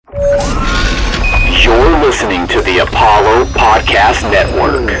to the Apollo Podcast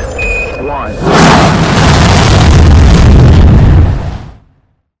Network.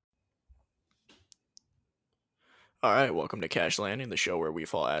 All right, welcome to Cash Landing, the show where we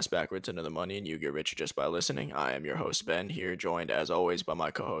fall ass backwards into the money and you get richer just by listening. I am your host, Ben, here joined as always by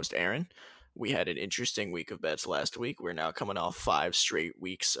my co-host, Aaron. We had an interesting week of bets last week. We're now coming off 5 straight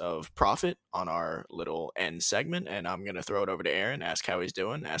weeks of profit on our little end segment, and I'm going to throw it over to Aaron, ask how he's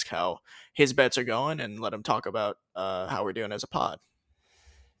doing, ask how his bets are going, and let him talk about how we're doing as a pod.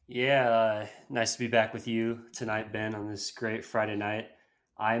 Yeah, nice to be back with you tonight, Ben, on this great Friday night.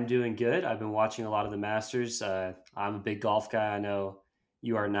 I'm doing good. I've been watching a lot of the Masters. I'm a big golf guy. I know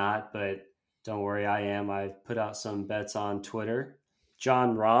you are not, but don't worry, I am. I've put out some bets on Twitter.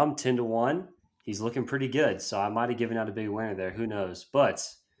 Jon Rahm, 10-1. He's looking pretty good, so I might have given out a big winner there. Who knows? But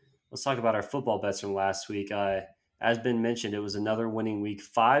let's talk about our football bets from last week. As Ben mentioned, it was another winning week,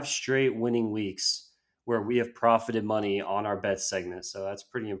 5 straight winning weeks where we have profited money on our bet segment. So that's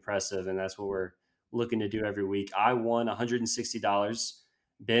pretty impressive, and that's what we're looking to do every week. I won $160.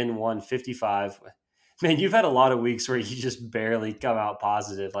 Ben won 55. Man, you've had a lot of weeks where you just barely come out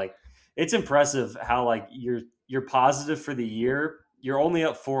positive. Like, it's impressive how like you're positive for the year. You're only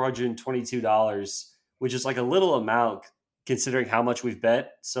up $422, which is like a little amount considering how much we've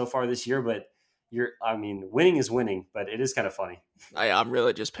bet so far this year. But winning is winning, but it is kind of funny. I'm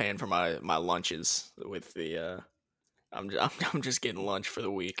really just paying for my lunches with the. I'm just getting lunch for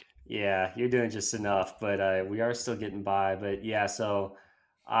the week. Yeah, you're doing just enough, but we are still getting by. But yeah, so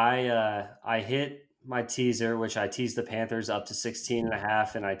I hit my teaser, which I teased the Panthers up to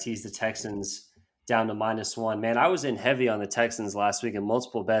 16.5, and I teased the Texans down to -1. Man, I was in heavy on the Texans last week in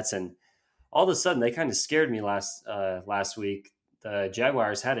multiple bets, and all of a sudden they kind of scared me last week. The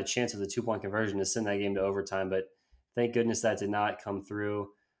Jaguars had a chance of the 2-point conversion to send that game to overtime, but thank goodness that did not come through.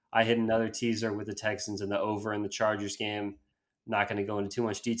 I hit another teaser with the Texans and the over in the Chargers game. Not going to go into too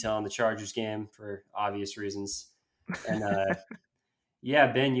much detail on the Chargers game for obvious reasons. And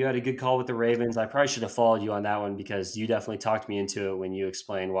yeah, Ben, you had a good call with the Ravens. I probably should have followed you on that one because you definitely talked me into it when you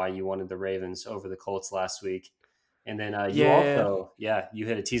explained why you wanted the Ravens over the Colts last week. And then you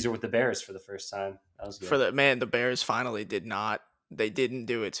hit a teaser with the Bears for the first time. That was good. The Bears finally didn't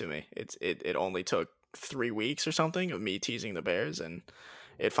do it to me. It only took 3 weeks or something of me teasing the Bears, and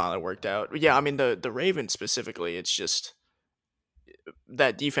it finally worked out. Yeah, I mean the Ravens specifically, it's just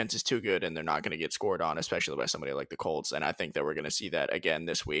that defense is too good and they're not going to get scored on, especially by somebody like the Colts. And I think that we're going to see that again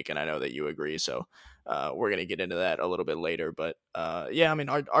this week. And I know that you agree. So we're going to get into that a little bit later. But yeah, I mean,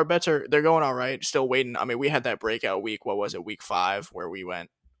 our bets they're going all right. Still waiting. I mean, we had that breakout week. What was it? Week 5 where we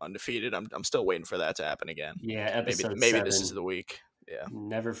went undefeated. I'm still waiting for that to happen again. Yeah. Maybe this is the week. Yeah.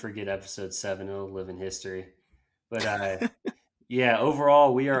 Never forget episode 7. It'll live in history. But yeah,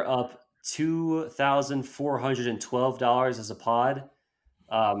 overall we are up $2,412 as a pod.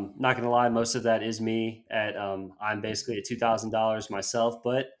 Not going to lie, most of that is me I'm basically at $2,000 myself,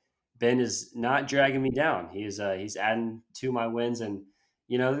 but Ben is not dragging me down. He's adding to my wins, and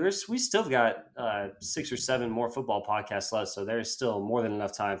we still got 6 or 7 more football podcasts left, so there's still more than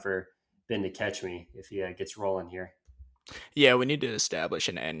enough time for Ben to catch me if he gets rolling here. Yeah, we need to establish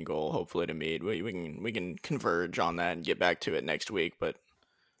an end goal, hopefully to meet. We can converge on that and get back to it next week, but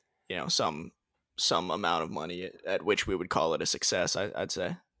some amount of money at which we would call it a success, I'd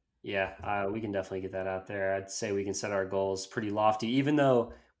say. Yeah, we can definitely get that out there. I'd say we can set our goals pretty lofty, even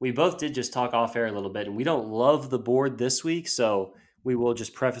though we both did just talk off air a little bit, and we don't love the board this week, so we will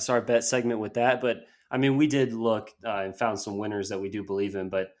just preface our bet segment with that. But I mean, we did look and found some winners that we do believe in,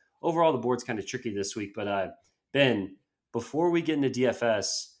 but overall the board's kind of tricky this week. But Ben, before we get into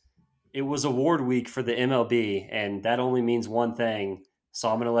DFS, it was award week for the MLB, and that only means one thing. So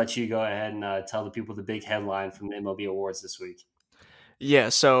I'm going to let you go ahead and tell the people the big headline from the MLB awards this week. Yeah,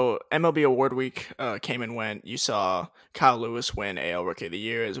 so MLB Award Week came and went. You saw Kyle Lewis win AL Rookie of the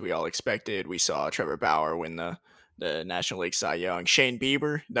Year, as we all expected. We saw Trevor Bauer win the National League Cy Young. Shane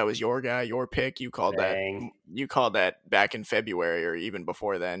Bieber, that was your guy, your pick. You called that back in February or even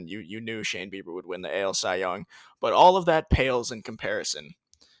before then. You knew Shane Bieber would win the AL Cy Young. But all of that pales in comparison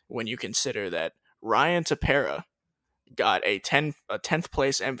when you consider that Ryan Tepera got a 10th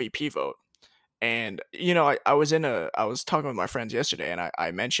place MVP vote. And, I was talking with my friends yesterday and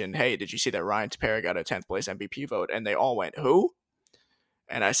I mentioned, hey, did you see that Ryan Tepera got a 10th place MVP vote? And they all went, who?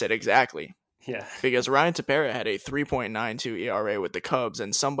 And I said, exactly. Yeah. Because Ryan Tepera had a 3.92 ERA with the Cubs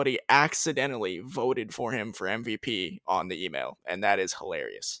and somebody accidentally voted for him for MVP on the email. And that is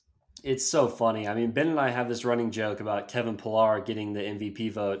hilarious. It's so funny. I mean, Ben and I have this running joke about Kevin Pillar getting the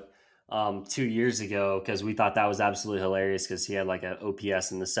MVP vote 2 years ago because we thought that was absolutely hilarious because he had like an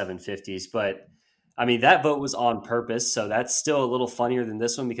OPS in the 750s. But I mean, that vote was on purpose, so that's still a little funnier than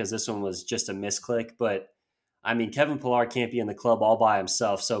this one because this one was just a misclick. But I mean, Kevin Pillar can't be in the club all by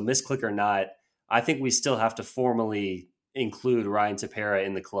himself, so misclick or not, I think we still have to formally include Ryan Tepera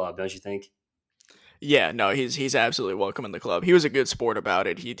in the club, don't you think? Yeah, no, he's absolutely welcome in the club. He was a good sport about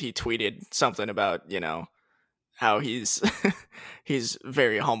it. He tweeted something about, how he's he's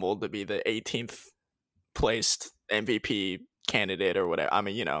very humbled to be the 18th placed MVP candidate or whatever. I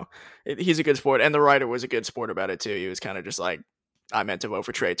mean, he's a good sport, and the writer was a good sport about it too. He was kind of just like, I meant to vote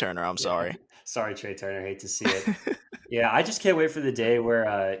for Trey Turner. I'm Yeah. sorry. Sorry, Trey Turner. Hate to see it. Yeah, I just can't wait for the day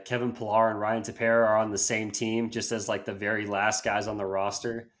where Kevin Pillar and Ryan Tepera are on the same team, just as like the very last guys on the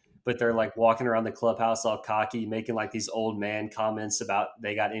roster. But they're like walking around the clubhouse all cocky, making like these old man comments about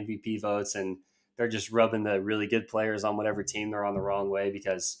they got MVP votes, and they're just rubbing the really good players on whatever team they're on the wrong way.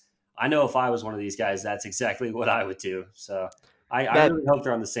 Because I know if I was one of these guys, that's exactly what I would do. So I that really hope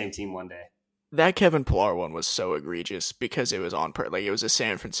they're on the same team one day. that Kevin Pillar one was so egregious because it was like it was a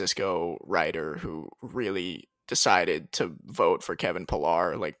San Francisco writer who really decided to vote for Kevin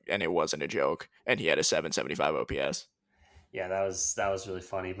Pillar, like, and it wasn't a joke, and he had a 775 OPS. Yeah, that was really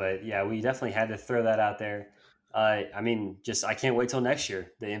funny. But yeah, we definitely had to throw that out there. I mean, just I can't wait till next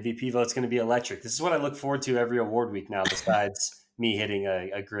year. The MVP vote's going to be electric. This is what I look forward to every award week now. Besides me hitting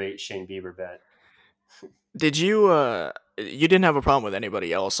a great Shane Bieber bet. Did you didn't have a problem with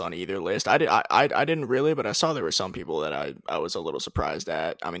anybody else on either list? I didn't really, but I saw there were some people that I was a little surprised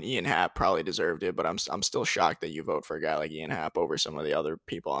at. I mean, Ian Happ probably deserved it, but I'm still shocked that you vote for a guy like Ian Happ over some of the other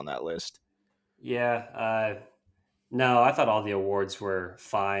people on that list. Yeah, no, I thought all the awards were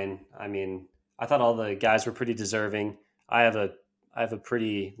fine. I mean, I thought all the guys were pretty deserving. I have a I have a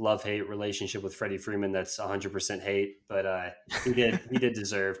pretty love hate relationship with Freddie Freeman. That's 100% hate, but he did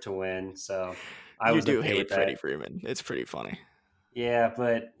deserve to win. So I You was do okay with hate Freddie that. Freeman. It's pretty funny. Yeah,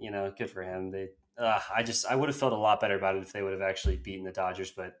 but good for him. I would have felt a lot better about it if they would have actually beaten the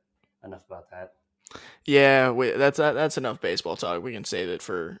Dodgers. But enough about that. Yeah, that's enough baseball talk. We can save it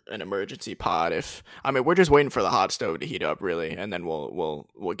for an emergency pod. If I mean, we're just waiting for the hot stove to heat up, really, and then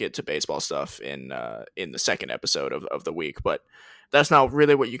we'll get to baseball stuff in the second episode of the week. But that's not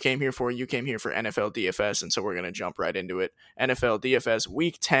really what you came here for. You came here for NFL DFS, and so we're gonna jump right into it. NFL DFS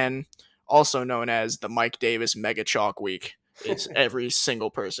Week 10, also known as the Mike Davis Mega Chalk Week. It's every single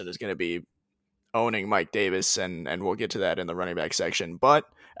person is gonna be owning Mike Davis, and we'll get to that in the running back section. But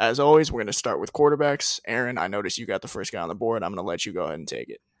as always, we're going to start with quarterbacks. Aaron, I noticed you got the first guy on the board. I'm going to let you go ahead and take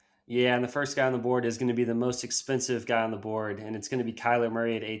it. Yeah, and the first guy on the board is going to be the most expensive guy on the board, and it's going to be Kyler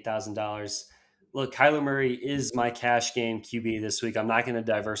Murray at $8,000. Look, Kyler Murray is my cash game QB this week. I'm not going to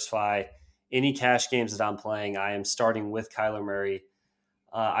diversify any cash games that I'm playing. I am starting with Kyler Murray.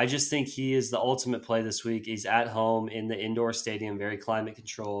 I just think he is the ultimate play this week. He's at home in the indoor stadium, very climate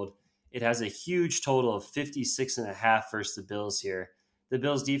controlled. It has a huge total of 56 and a half versus the Bills here. The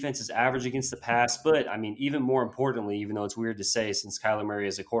Bills defense is average against the pass, but I mean, even more importantly, even though it's weird to say since Kyler Murray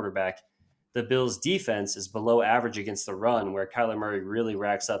is a quarterback, the Bills defense is below average against the run, where Kyler Murray really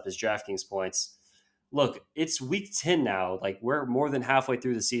racks up his DraftKings points. Look, it's week 10 now. Like, we're more than halfway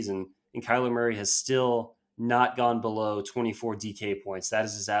through the season, and Kyler Murray has still not gone below 24 DK points. That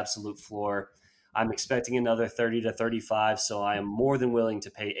is his absolute floor. I'm expecting another 30 to 35, so I am more than willing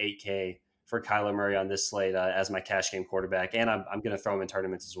to pay 8K for Kyler Murray on this slate as my cash game quarterback, and I'm going to throw him in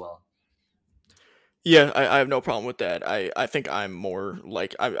tournaments as well. Yeah, I have no problem with that. I think I'm more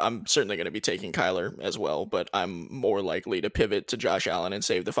like I'm certainly going to be taking Kyler as well, but I'm more likely to pivot to Josh Allen and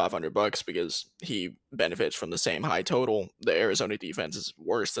save the $500 because he benefits from the same high total. The Arizona defense is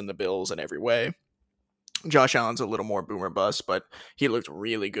worse than the Bills in every way. Josh Allen's a little more boomer bust, but he looked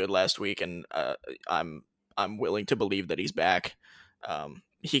really good last week, and I'm willing to believe that he's back.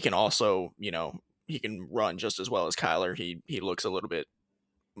 He can also, he can run just as well as Kyler. He looks a little bit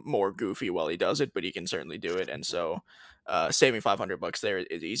more goofy while he does it, but he can certainly do it. And so, saving $500 there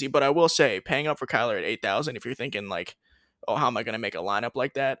is easy. But I will say, paying up for Kyler at 8,000, if you're thinking like, oh, how am I going to make a lineup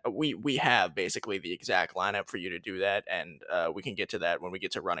like that? We have basically the exact lineup for you to do that, and we can get to that when we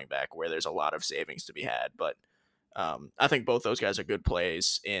get to running back, where there's a lot of savings to be had. But I think both those guys are good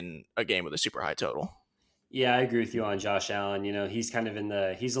plays in a game with a super high total. Yeah, I agree with you on Josh Allen. He's kind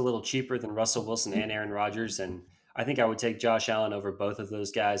of he's a little cheaper than Russell Wilson and Aaron Rodgers. And I think I would take Josh Allen over both of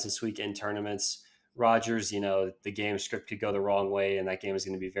those guys this week in tournaments. Rodgers, the game script could go the wrong way, and that game is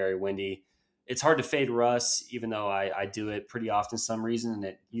going to be very windy. It's hard to fade Russ, even though I do it pretty often for some reason, and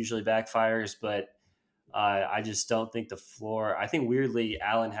it usually backfires. But I just don't think the floor. I think weirdly,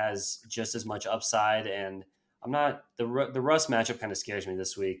 Allen has just as much upside, and I'm not the Russ matchup kind of scares me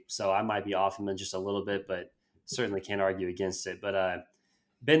this week, so I might be off him in just a little bit, but certainly can't argue against it. But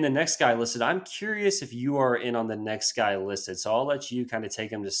Ben, the next guy listed, I'm curious if you are in on the next guy listed. So I'll let you kind of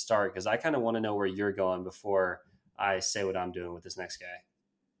take him to start because I kind of want to know where you're going before I say what I'm doing with this next guy.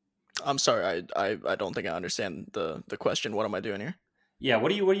 I'm sorry, I don't think I understand the question. What am I doing here? Yeah,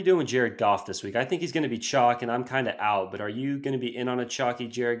 what are you doing with Jared Goff this week? I think he's going to be chalk, and I'm kind of out. But are you going to be in on a chalky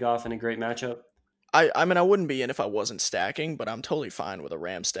Jared Goff in a great matchup? I mean I wouldn't be in if I wasn't stacking, but I'm totally fine with a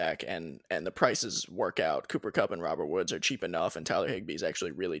Ram stack, and the prices work out. Cooper Kupp and Robert Woods are cheap enough, and Tyler Higbee is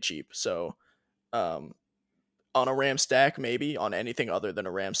actually really cheap. So, um, on a Ram stack, maybe on anything other than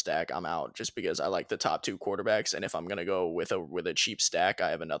a Ram stack, I'm out just because I like the top two quarterbacks, and if I'm gonna go with a cheap stack,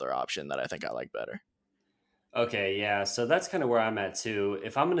 I have another option that I think I like better. Okay, yeah. So that's kind of where I'm at too.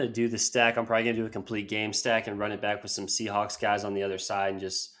 If I'm going to do the stack, I'm probably going to do a complete game stack and run it back with some Seahawks guys on the other side and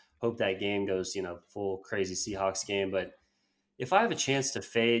just hope that game goes, full crazy Seahawks game. But if I have a chance to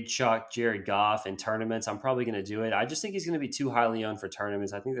fade chalk Jared Goff in tournaments, I'm probably going to do it. I just think he's going to be too highly owned for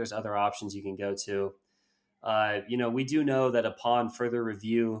tournaments. I think there's other options you can go to. We do know that upon further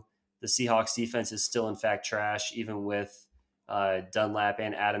review, the Seahawks defense is still in fact trash, even with Dunlap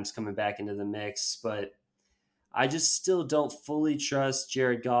and Adams coming back into the mix. But I just still don't fully trust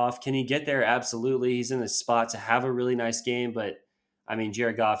Jared Goff. Can he get there? Absolutely. He's in a spot to have a really nice game, but I mean,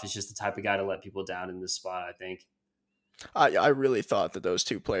 Jared Goff is just the type of guy to let people down in this spot, I think. I really thought that those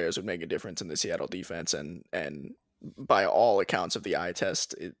two players would make a difference in the Seattle defense, and by all accounts of the eye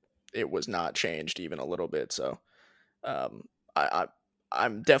test, it was not changed even a little bit. So, um,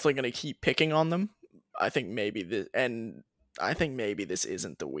 I'm definitely going to keep picking on them. I think maybe this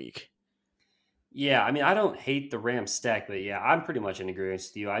isn't the week. Yeah, I mean, I don't hate the Rams stack, but yeah, I'm pretty much in agreement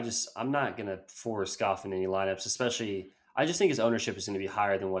with you. I'm not gonna force Goff in any lineups, especially I just think his ownership is gonna be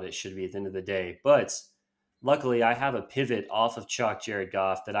higher than what it should be at the end of the day. But luckily I have a pivot off of chalk Jared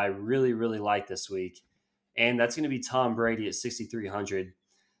Goff that I really, really like this week. And that's gonna be Tom Brady at 6,300.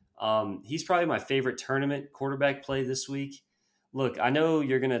 He's probably my favorite tournament quarterback play this week. Look, I know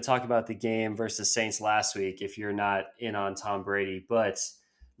you're going to talk about the game versus Saints last week if you're not in on Tom Brady, but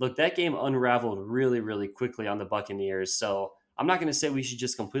look, that game unraveled really, really quickly on the Buccaneers. So I'm not going to say we should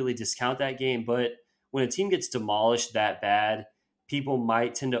just completely discount that game, but when a team gets demolished that bad, people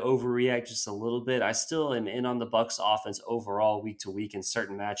might tend to overreact just a little bit. I still am in on the Bucs offense overall week to week in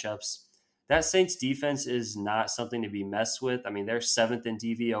certain matchups. That Saints defense is not something to be messed with. I mean, they're seventh in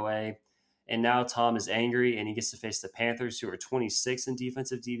DVOA, and now Tom is angry and he gets to face the Panthers, who are 26th in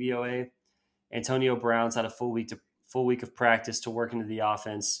defensive DVOA. Antonio Brown's had a full week of practice to work into the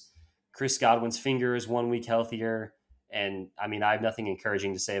offense. Chris Godwin's finger is 1 week healthier. And I mean, I have nothing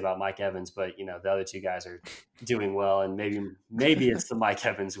encouraging to say about Mike Evans, but the other two guys are doing well, and maybe it's the Mike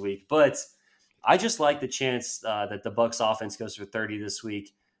Evans week. But I just like the chance that the Bucs offense goes for 30 this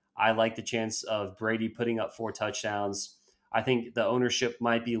week. I like the chance of Brady putting up 4 touchdowns. I think the ownership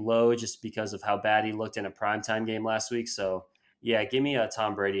might be low just because of how bad he looked in a primetime game last week. So yeah, give me a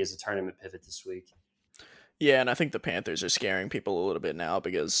Tom Brady as a tournament pivot this week. Yeah, and I think the Panthers are scaring people a little bit now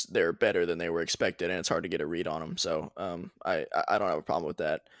because they're better than they were expected, and it's hard to get a read on them. So I don't have a problem with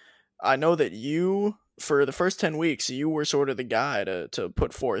that. I know that you, for the first 10 weeks, you were sort of the guy to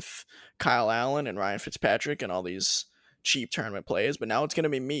put forth Kyle Allen and Ryan Fitzpatrick and all these cheap tournament plays, but now it's going to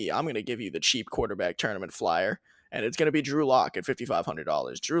be me. I'm going to give you the cheap quarterback tournament flyer, and it's going to be Drew Lock at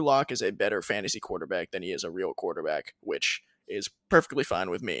 $5,500. Drew Lock is a better fantasy quarterback than he is a real quarterback, which is perfectly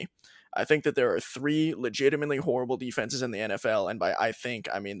fine with me. I think that there are 3 legitimately horrible defenses in the NFL, and by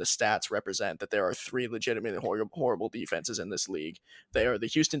I mean the stats represent that there are 3 legitimately horrible defenses in this league. They are the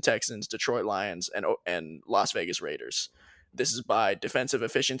Houston Texans, Detroit Lions, and Las Vegas Raiders. This is by defensive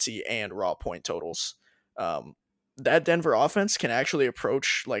efficiency and raw point totals. That Denver offense can actually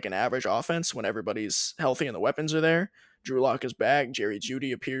approach like an average offense when everybody's healthy and the weapons are there. Drew Lock is back. Jerry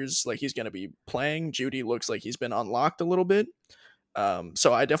Jeudy appears like he's going to be playing. Jeudy looks like he's been unlocked a little bit.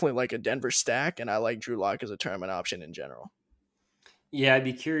 So I definitely like a Denver stack, and I like Drew Lock as a tournament option in general. Yeah, I'd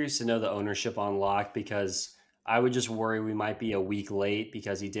be curious to know the ownership on Lock because I would just worry we might be a week late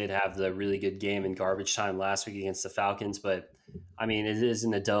because he did have the really good game in garbage time last week against the Falcons. But I mean, it is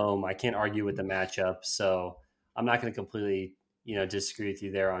in the dome. I can't argue with the matchup. So I'm not going to completely, disagree with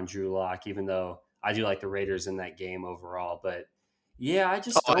you there on Drew Lock, even though I do like the Raiders in that game overall. But yeah, I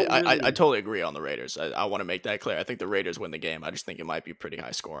totally agree on the Raiders. I want to make that clear. I think the Raiders win the game. I just think it might be pretty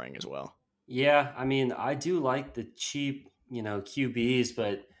high scoring as well. Yeah, I mean, I do like the cheap, QBs,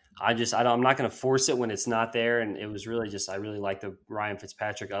 but I'm not going to force it when it's not there. And it was really I really like the Ryan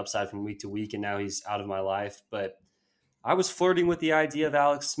Fitzpatrick upside from week to week, and now he's out of my life. But I was flirting with the idea of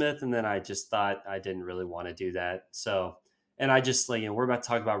Alex Smith, and then I just thought I didn't really want to do that. So, and I just we're about to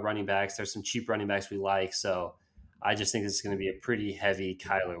talk about running backs. There's some cheap running backs we like, so I just think this is going to be a pretty heavy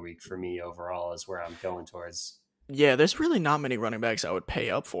Kyler week for me overall, is where I'm going towards. Yeah, there's really not many running backs I would pay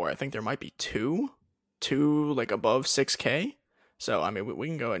up for. I think there might be two like above 6K. So I mean, we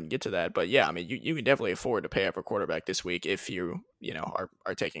can go ahead and get to that. But yeah, I mean, you can definitely afford to pay up for quarterback this week if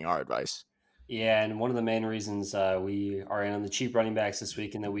are taking our advice. Yeah, and one of the main reasons we are in on the cheap running backs this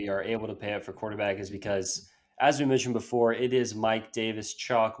week and that we are able to pay up for quarterback is because, as we mentioned before, it is Mike Davis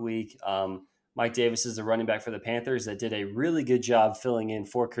chalk week. Mike Davis is the running back for the Panthers that did a really good job filling in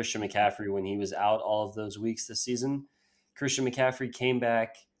for Christian McCaffrey when he was out all of those weeks this season. Christian McCaffrey came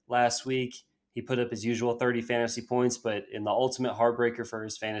back last week. He put up his usual 30 fantasy points, but in the ultimate heartbreaker for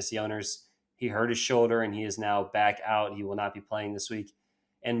his fantasy owners, he hurt his shoulder and he is now back out. He will not be playing this week.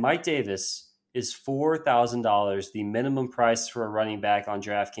 And Mike Davis is $4,000, the minimum price for a running back on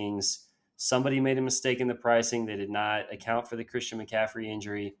DraftKings. Somebody made a mistake in the pricing. They did not account for the Christian McCaffrey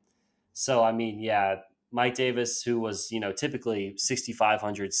injury. So, I mean, yeah, Mike Davis, who was, typically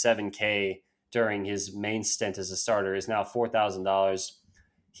 6,500, 7K during his main stint as a starter, is now $4,000.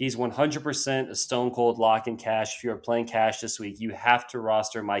 He's 100% a stone cold lock in cash. If you're playing cash this week, you have to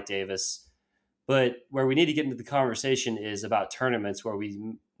roster Mike Davis. But where we need to get into the conversation is about tournaments where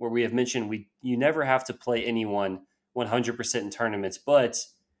we have mentioned you never have to play anyone 100% in tournaments. But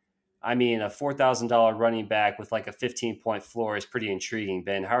I mean, a $4,000 running back with like a 15-point floor is pretty intriguing.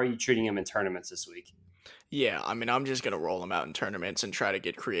 Ben, how are you treating him in tournaments this week? Yeah, I mean, I'm just going to roll him out in tournaments and try to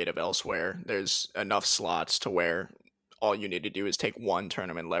get creative elsewhere. There's enough slots to where all you need to do is take one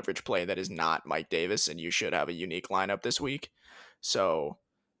tournament leverage play that is not Mike Davis, and you should have a unique lineup this week. So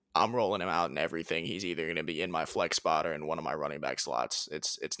I'm rolling him out in everything. He's either going to be in my flex spot or in one of my running back slots.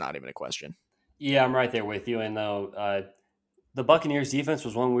 It's not even a question. Yeah, I'm right there with you. And though the Buccaneers defense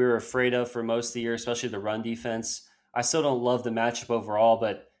was one we were afraid of for most of the year, especially the run defense. I still don't love the matchup overall,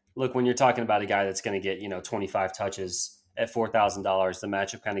 but look, when you're talking about a guy that's going to get 25 touches at $4,000, the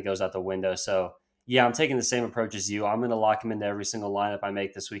matchup kind of goes out the window. So yeah, I'm taking the same approach as you. I'm going to lock him into every single lineup I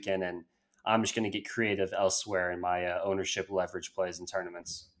make this weekend, and I'm just going to get creative elsewhere in my ownership leverage plays and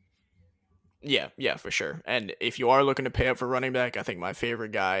tournaments. Yeah, for sure. And if you are looking to pay up for running back, I think my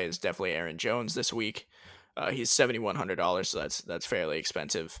favorite guy is definitely Aaron Jones this week. He's $7,100, so that's fairly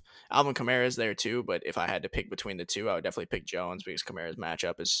expensive. Alvin Kamara is there too, but if I had to pick between the two, I would definitely pick Jones because Kamara's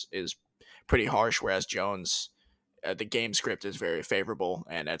matchup is pretty harsh, whereas Jones, the game script is very favorable,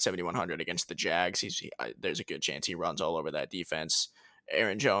 and at 7,100 against the Jags, there's a good chance he runs all over that defense.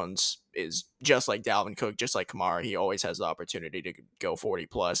 Aaron Jones is just like Dalvin Cook, just like Kamara. He always has the opportunity to go 40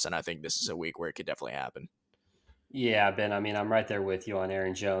 plus, and I think this is a week where it could definitely happen. Yeah, Ben, I mean, I'm right there with you on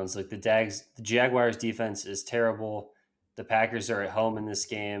Aaron Jones. Like the Jaguars defense is terrible. The Packers are at home in this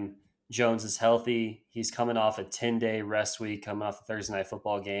game. Jones is healthy. He's coming off a 10-day rest week, coming off the Thursday night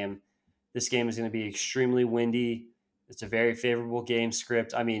football game. This game is going to be extremely windy. It's a very favorable game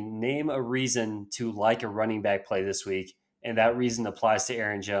script. I mean, name a reason to like a running back play this week, and that reason applies to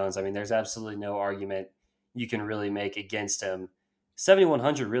Aaron Jones. I mean, there's absolutely no argument you can really make against him.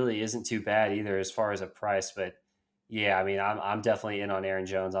 7,100 really isn't too bad either as far as a price, but yeah, I mean, I'm definitely in on Aaron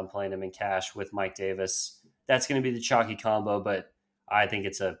Jones. I'm playing him in cash with Mike Davis. That's going to be the chalky combo, but I think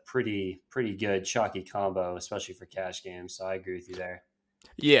it's a pretty good chalky combo, especially for cash games. So I agree with you there.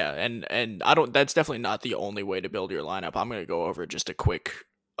 Yeah, and I don't. That's definitely not the only way to build your lineup. I'm going to go over just a quick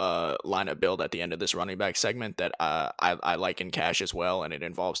lineup build at the end of this running back segment that I like in cash as well, and it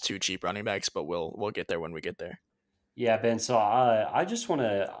involves two cheap running backs, but we'll get there when we get there. Yeah, Ben. So I just want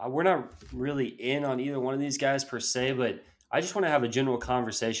to, we're not really in on either one of these guys per se, but I just want to have a general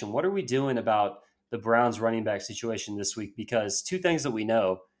conversation. What are we doing about the Browns running back situation this week? Because two things that we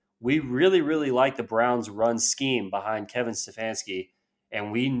know, we really, really like the Browns run scheme behind Kevin Stefanski.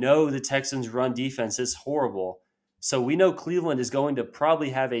 And we know the Texans run defense is horrible. So we know Cleveland is going to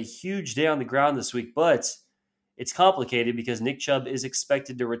probably have a huge day on the ground this week, but it's complicated because Nick Chubb is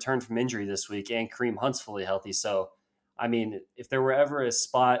expected to return from injury this week and Kareem Hunt's fully healthy. So I mean, if there were ever a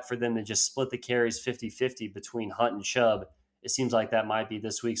spot for them to just split the carries 50-50 between Hunt and Chubb, it seems like that might be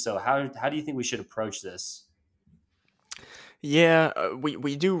this week. So how do you think we should approach this? Yeah,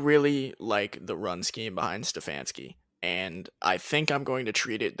 we do really like the run scheme behind Stefanski, and I think I'm going to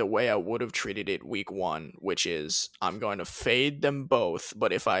treat it the way I would have treated it week one, which is I'm going to fade them both.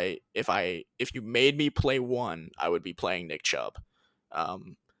 But if you made me play one, I would be playing Nick Chubb.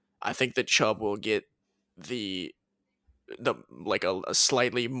 I think that Chubb will get the like a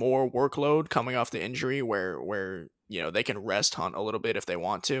slightly more workload coming off the injury where they can rest Hunt a little bit if they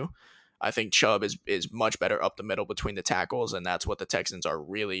want to. I think Chubb is much better up the middle between the tackles, and that's what the Texans are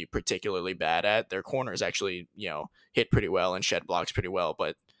really particularly bad at. Their corners actually hit pretty well and shed blocks pretty well,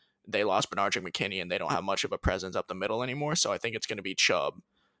 but they lost Bernard McKinney and they don't have much of a presence up the middle anymore. So I think it's going to be Chubb,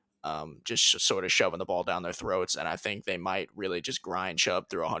 just sort of shoving the ball down their throats. And I think they might really just grind Chubb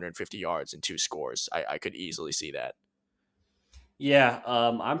through 150 yards and 2 scores. I could easily see that. Yeah,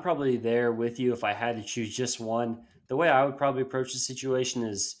 I'm probably there with you if I had to choose just one. The way I would probably approach the situation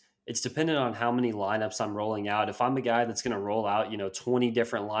is it's dependent on how many lineups I'm rolling out. If I'm a guy that's going to roll out, 20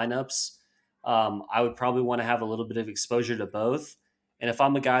 different lineups, I would probably want to have a little bit of exposure to both. And if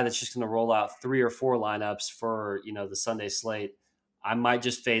I'm a guy that's just going to roll out 3 or 4 lineups for, the Sunday slate, I might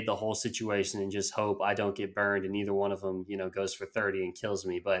just fade the whole situation and just hope I don't get burned and either one of them, goes for 30 and kills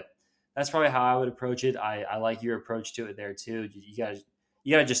me. But that's probably how I would approach it. I like your approach to it there too. You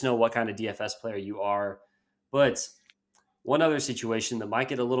gotta just know what kind of DFS player you are. But one other situation that might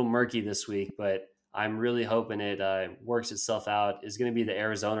get a little murky this week, but I'm really hoping it works itself out, is going to be the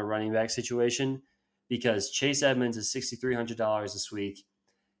Arizona running back situation, because Chase Edmonds is $6,300 this week.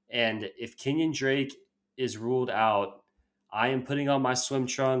 And if Kenyon Drake is ruled out, I am putting on my swim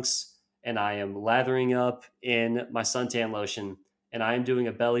trunks and I am lathering up in my suntan lotion and I am doing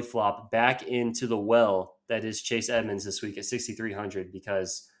a belly flop back into the well that is Chase Edmonds this week at 6,300,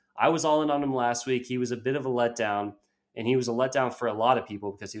 because I was all in on him last week. He was a bit of a letdown, and he was a letdown for a lot of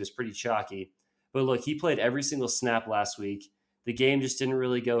people because he was pretty chalky. But look, he played every single snap last week. The game just didn't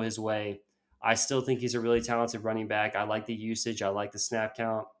really go his way. I still think he's a really talented running back. I like the usage. I like the snap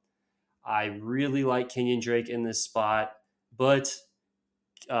count. I really like Kenyon Drake in this spot, but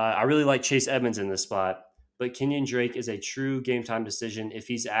I really like Chase Edmonds in this spot. But Kenyon Drake is a true game time decision. If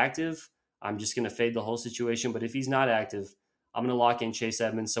he's active, I'm just going to fade the whole situation. But if he's not active, I'm going to lock in Chase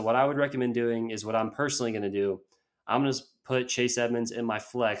Edmonds. So what I would recommend doing is what I'm personally going to do. I'm going to put Chase Edmonds in my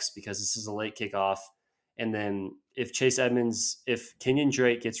flex because this is a late kickoff. And then if Kenyon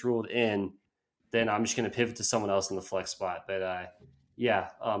Drake gets ruled in, then I'm just going to pivot to someone else in the flex spot. But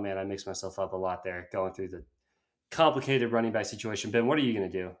oh man, I mixed myself up a lot there going through the complicated running back situation. Ben, what are you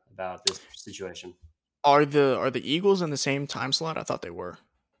going to do about this situation? Are the Eagles in the same time slot? I thought they were.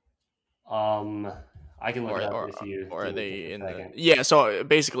 I can look it up if you. Or are they in the? Yeah. So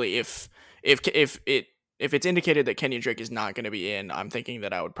basically, if it's indicated that Kenyon Drake is not going to be in, I'm thinking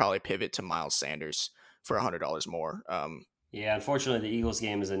that I would probably pivot to Miles Sanders for $100 more. Yeah, unfortunately, the Eagles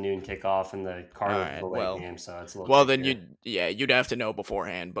game is a noon kickoff, and the Cardinals is a late game, so it's a little. Well, then you'd have to know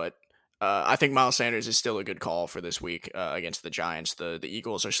beforehand, but. I think Miles Sanders is still a good call for this week against the Giants. The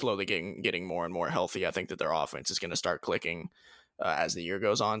Eagles are slowly getting more and more healthy. I think that their offense is going to start clicking as the year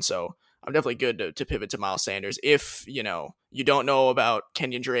goes on. So I'm definitely good to pivot to Miles Sanders. If you don't know about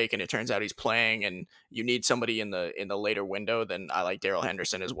Kenyon Drake and it turns out he's playing and you need somebody in the later window, then I like Darrell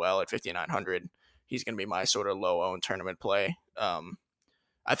Henderson as well at 5,900. He's going to be my sort of low owned tournament play.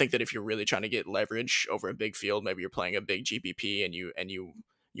 I think that if you're really trying to get leverage over a big field, maybe you're playing a big GPP and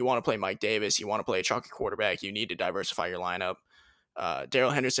you want to play Mike Davis, you want to play a chalky quarterback, you need to diversify your lineup.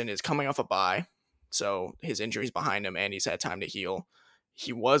 Darrell Henderson is coming off a bye, so his injury's behind him and he's had time to heal.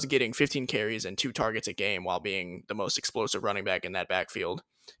 He was getting 15 carries and 2 targets a game while being the most explosive running back in that backfield.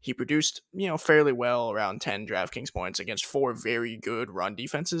 He produced, fairly well, around 10 DraftKings points against 4 very good run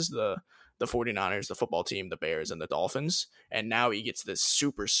defenses, the 49ers, the football team, the Bears, and the Dolphins. And now he gets this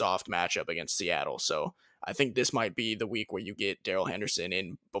super soft matchup against Seattle. So I think this might be the week where you get Darrell Henderson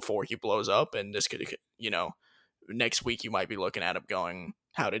in before he blows up. And this could, next week you might be looking at him going,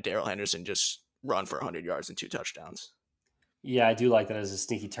 how did Darrell Henderson just run for 100 yards and 2 touchdowns? Yeah, I do like that as a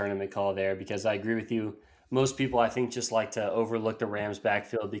sneaky tournament call there, because I agree with you. Most people, I think, just like to overlook the Rams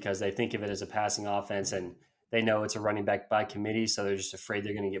backfield because they think of it as a passing offense and they know it's a running back by committee. So they're just afraid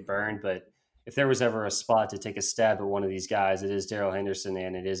they're going to get burned. But if there was ever a spot to take a stab at one of these guys, it is Darrell Henderson,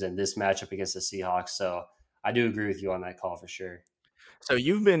 and it is in this matchup against the Seahawks. So I do agree with you on that call for sure. So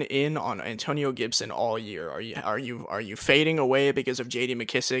you've been in on Antonio Gibson all year. Are you fading away because of J.D.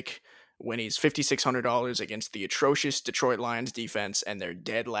 McKissic when he's $5,600 against the atrocious Detroit Lions defense and their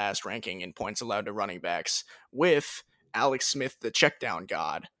dead last ranking in points allowed to running backs with Alex Smith, the checkdown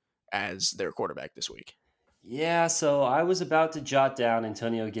god, as their quarterback this week? Yeah, so I was about to jot down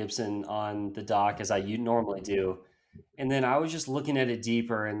Antonio Gibson on the doc as I normally do. And then I was just looking at it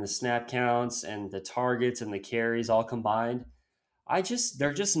deeper, and the snap counts and the targets and the carries all combined.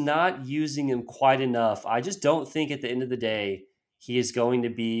 They're just not using him quite enough. I just don't think at the end of the day he is going to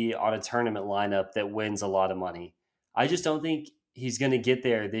be on a tournament lineup that wins a lot of money. I just don't think he's going to get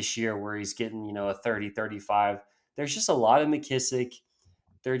there this year where he's getting, a 30, 35. There's just a lot of McKissic.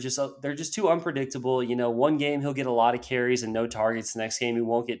 They're just too unpredictable. One game he'll get a lot of carries and no targets. The next game he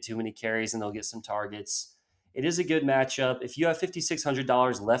won't get too many carries and they'll get some targets. It is a good matchup. If you have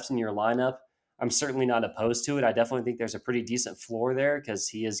 $5,600 left in your lineup, I'm certainly not opposed to it. I definitely think there's a pretty decent floor there because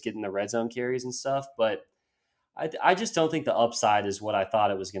he is getting the red zone carries and stuff. But I just don't think the upside is what I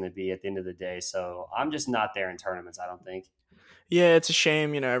thought it was going to be at the end of the day. So I'm just not there in tournaments, I don't think. Yeah, it's a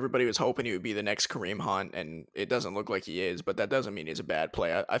shame. Everybody was hoping he would be the next Kareem Hunt, and it doesn't look like he is, but that doesn't mean he's a bad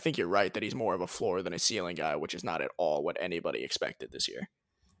play. I think you're right that he's more of a floor than a ceiling guy, which is not at all what anybody expected this year.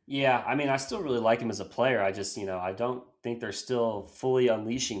 Yeah, I mean, I still really like him as a player. I just, I don't think they're still fully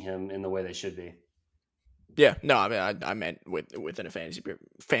unleashing him in the way they should be. Yeah, no, I mean, I meant within a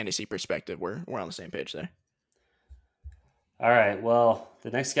fantasy perspective, we're on the same page there. All right. Well,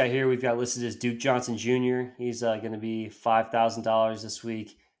 the next guy here we've got listed is Duke Johnson Jr. He's going to be $5,000 this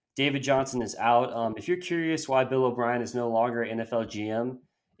week. David Johnson is out. If you're curious why Bill O'Brien is no longer NFL GM,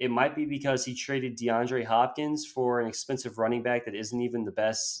 it might be because he traded DeAndre Hopkins for an expensive running back that isn't even the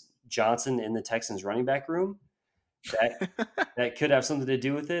best Johnson in the Texans running back room. That could have something to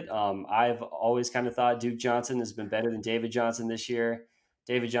do with it. I've always kind of thought Duke Johnson has been better than David Johnson this year.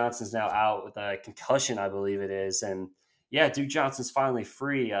 David Johnson's now out with a concussion, I believe it is, and yeah, Duke Johnson's finally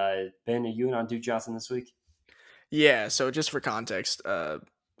free. Ben, are you in on Duke Johnson this week? Yeah, so just for context,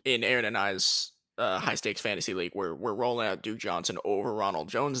 in Aaron and I's high stakes fantasy league, we're rolling out Duke Johnson over Ronald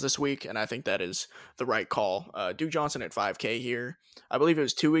Jones this week, and I think that is the right call. Duke Johnson at 5K here. I believe it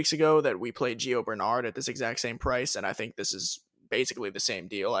was 2 weeks ago that we played Gio Bernard at this exact same price, and I think this is basically the same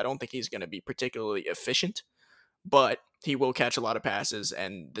deal. I don't think he's going to be particularly efficient, but he will catch a lot of passes,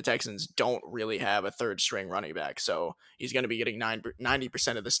 and the Texans don't really have a third string running back, so he's going to be getting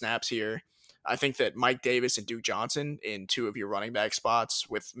 90% of the snaps here. I think that Mike Davis and Duke Johnson in two of your running back spots,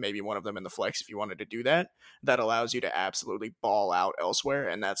 with maybe one of them in the flex if you wanted to do that, that allows you to absolutely ball out elsewhere,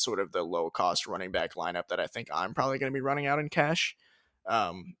 and that's sort of the low-cost running back lineup that I think I'm probably going to be running out in cash.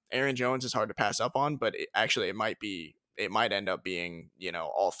 Aaron Jones is hard to pass up on, but it might end up being,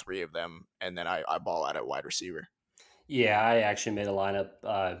 all three of them, and then I ball out at wide receiver. Yeah, I actually made a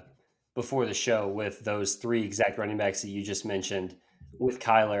lineup before the show with those three exact running backs that you just mentioned with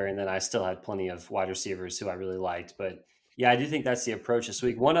Kyler, and then I still had plenty of wide receivers who I really liked. But yeah, I do think that's the approach this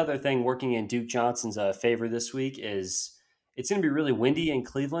week. One other thing working in Duke Johnson's favor this week is it's going to be really windy in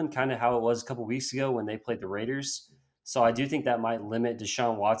Cleveland, kind of how it was a couple weeks ago when they played the Raiders. So I do think that might limit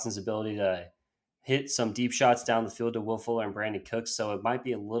Deshaun Watson's ability to hit some deep shots down the field to Will Fuller and Brandon Cooks. So it might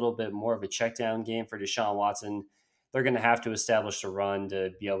be a little bit more of a check down game for Deshaun Watson. They're going to have to establish a run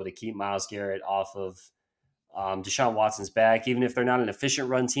to be able to keep Myles Garrett off of Deshaun Watson's back. Even if they're not an efficient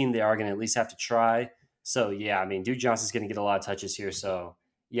run team, they are going to at least have to try. So, yeah, I mean, Duke Johnson's going to get a lot of touches here. So,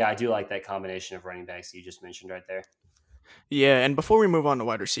 yeah, I do like that combination of running backs that you just mentioned right there. Yeah, and before we move on to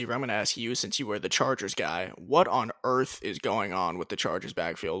wide receiver, I'm going to ask you, since you were the Chargers guy, what on earth is going on with the Chargers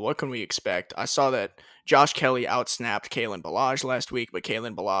backfield? What can we expect? I saw that Josh Kelly outsnapped Kalen Ballage last week, but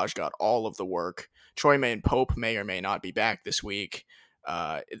Kalen Ballage got all of the work. Troymaine Pope may or may not be back this week.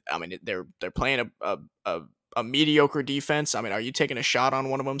 They're playing a mediocre defense. I mean, are you taking a shot on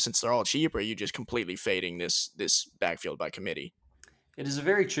one of them since they're all cheap, or are you just completely fading this backfield by committee? It is a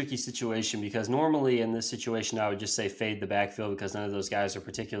very tricky situation because normally in this situation, I would just say fade the backfield because none of those guys are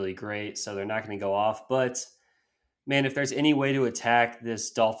particularly great. So they're not going to go off. But man, if there's any way to attack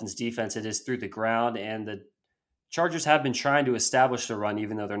this Dolphins defense, it is through the ground. And the Chargers have been trying to establish the run,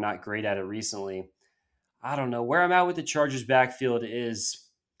 even though they're not great at it recently. I don't know. Where I'm at with the Chargers backfield is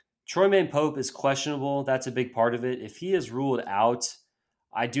Troymaine Pope is questionable. That's a big part of it. If he is ruled out,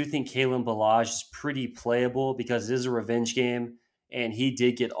 I do think Kalen Ballage is pretty playable because it is a revenge game. And he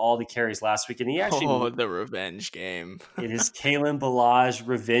did get all the carries last week. And he actually... the revenge game. It is Kalen Ballage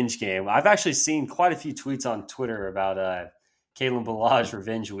revenge game. I've actually seen quite a few tweets on Twitter about Kalen Ballage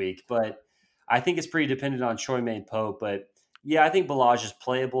revenge week. But I think it's pretty dependent on Troymaine Pope. But yeah, I think Ballage is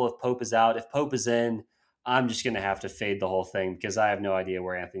playable if Pope is out. If Pope is in, I'm just going to have to fade the whole thing because I have no idea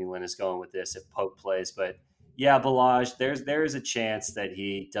where Anthony Lynn is going with this if Pope plays. But yeah, Ballage, there is a chance that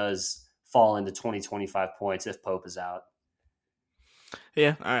he does fall into 20-25 points if Pope is out.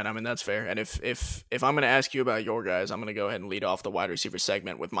 Yeah, all right. I mean, that's fair. And if I'm going to ask you about your guys, I'm going to go ahead and lead off the wide receiver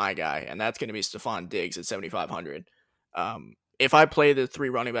segment with my guy, and that's going to be Stephon Diggs at 7,500. If I play the three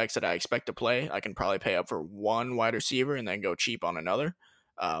running backs that I expect to play, I can probably pay up for one wide receiver and then go cheap on another.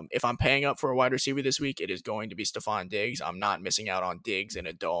 If I'm paying up for a wide receiver this week, it is going to be Stephon Diggs. I'm not missing out on Diggs in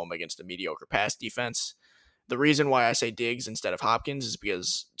a dome against a mediocre pass defense. The reason why I say Diggs instead of Hopkins is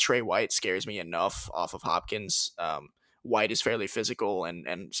because Trey White scares me enough off of Hopkins. White is fairly physical,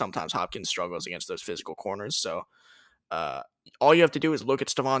 and sometimes Hopkins struggles against those physical corners. So all you have to do is look at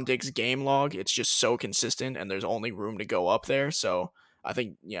Stephon Diggs' game log. It's just so consistent, and there's only room to go up there. So I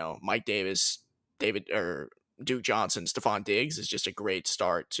think, Mike Davis, Duke Johnson, Stephon Diggs is just a great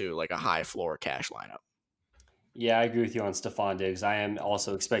start to like a high floor cash lineup. Yeah, I agree with you on Stephon Diggs. I am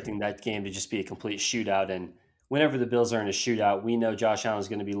also expecting that game to just be a complete shootout. And whenever the Bills are in a shootout, we know Josh Allen is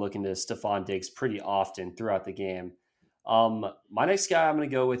going to be looking to Stephon Diggs pretty often throughout the game. My next guy I'm going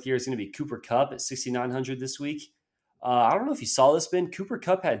to go with here is going to be Cooper Kupp at 6,900 this week. I don't know if you saw this, Ben. Cooper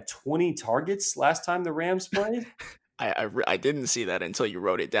Kupp had 20 targets last time the Rams played. I didn't see that until you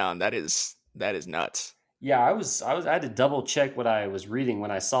wrote it down. That is nuts. Yeah, I had to double check what I was reading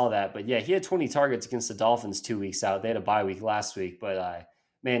when I saw that. But yeah, he had 20 targets against the Dolphins 2 weeks out. They had a bye week last week, but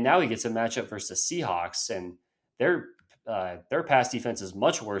man, now he gets a matchup versus the Seahawks, and their pass defense is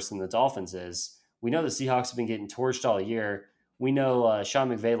much worse than the Dolphins is. We know the Seahawks have been getting torched all year. We know Sean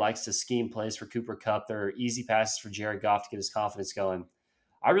McVay likes to scheme plays for Cooper Kupp. There are easy passes for Jared Goff to get his confidence going.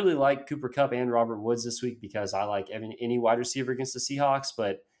 I really like Cooper Kupp and Robert Woods this week because I like any wide receiver against the Seahawks,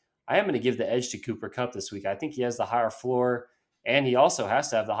 but I am going to give the edge to Cooper Kupp this week. I think he has the higher floor, and he also has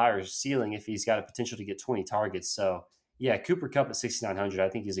to have the higher ceiling if he's got a potential to get 20 targets. So, yeah, Cooper Kupp at 6,900, I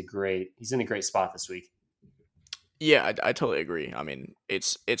think he's in a great spot this week. Yeah, I totally agree. I mean,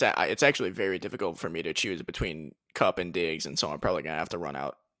 it's actually very difficult for me to choose between Kupp and Diggs, and so I'm probably gonna have to run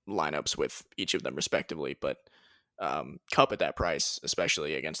out lineups with each of them respectively. But Kupp at that price,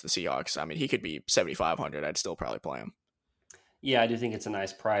 especially against the Seahawks, I mean, he could be 7,500. I'd still probably play him. Yeah, I do think it's a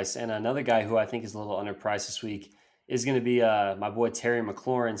nice price. And another guy who I think is a little underpriced this week is going to be my boy Terry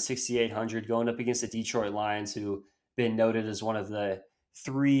McLaurin, 6,800, going up against the Detroit Lions, who been noted as one of the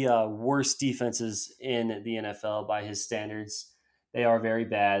three worst defenses in the NFL by his standards. They are very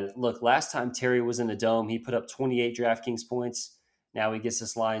bad. Look, last time Terry was in the Dome, he put up 28 DraftKings points. Now he gets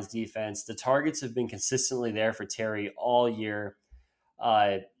this Lions defense. The targets have been consistently there for Terry all year.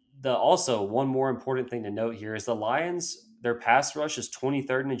 Also, one more important thing to note here is the Lions, their pass rush is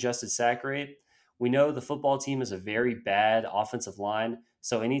 23rd in adjusted sack rate. We know the football team is a very bad offensive line.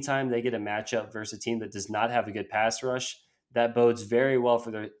 So anytime they get a matchup versus a team that does not have a good pass rush, that bodes very well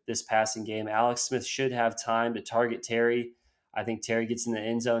for this passing game. Alex Smith should have time to target Terry. I think Terry gets in the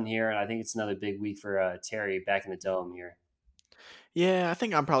end zone here, and I think it's another big week for Terry back in the Dome here. Yeah, I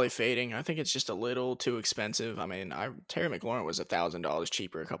think I'm probably fading. I think it's just a little too expensive. I mean, Terry McLaurin was $1,000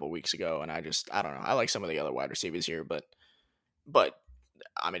 cheaper a couple weeks ago, and I don't know. I like some of the other wide receivers here, but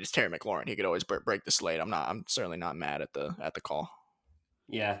I mean, it's Terry McLaurin. He could always break the slate. I'm certainly not mad at the call.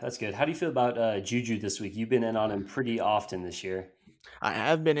 Yeah, that's good. How do you feel about Juju this week? You've been in on him pretty often this year. I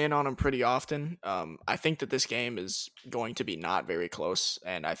have been in on him pretty often. I think that this game is going to be not very close,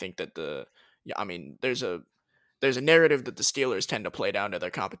 and I think that there's a narrative that the Steelers tend to play down to their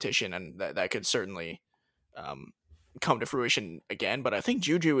competition, and that could certainly come to fruition again. But I think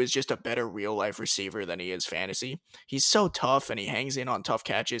Juju is just a better real life receiver than he is fantasy. He's so tough, and he hangs in on tough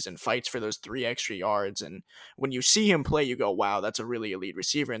catches and fights for those 3 extra yards. And when you see him play, you go, wow, that's a really elite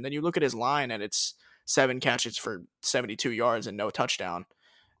receiver. And then you look at his line, and it's 7 catches for 72 yards and no touchdown.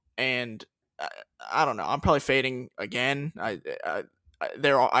 And I don't know. I'm probably fading again.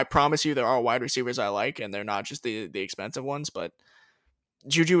 I promise you there are wide receivers I like, and they're not just the expensive ones, but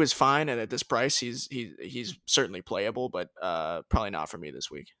Juju is fine, and at this price he's certainly playable, but probably not for me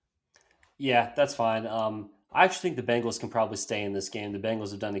this week. Yeah, that's fine. I actually think the Bengals can probably stay in this game. The Bengals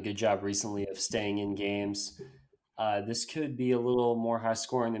have done a good job recently of staying in games. This could be a little more high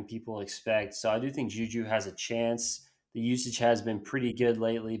scoring than people expect, so I do think Juju has a chance. The usage has been pretty good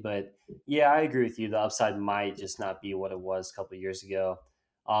lately, but yeah, I agree with you. The upside might just not be what it was a couple of years ago.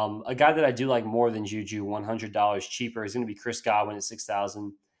 A guy that I do like more than Juju, $100 cheaper, is going to be Chris Godwin at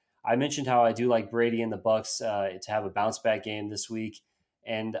 6,000. I mentioned how I do like Brady and the Bucks to have a bounce back game this week,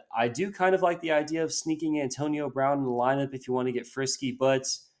 and I do kind of like the idea of sneaking Antonio Brown in the lineup if you want to get frisky. But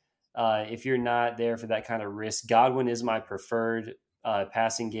if you're not there for that kind of risk, Godwin is my preferred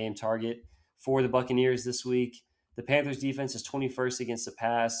passing game target for the Buccaneers this week. The Panthers defense is 21st against the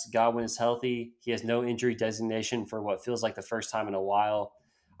pass. Godwin is healthy. He has no injury designation for what feels like the first time in a while.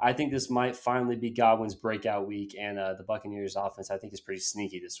 I think this might finally be Godwin's breakout week, and the Buccaneers offense I think is pretty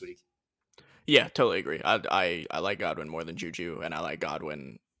sneaky this week. Yeah, totally agree. I like Godwin more than Juju, and I like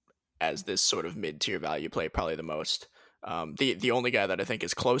Godwin as this sort of mid-tier value play probably the most. The only guy that I think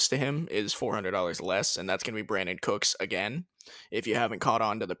is close to him is $400 less, and that's going to be Brandon Cooks again. If you haven't caught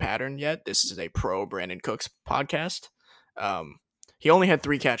on to the pattern yet, this is a pro Brandon Cooks podcast. He only had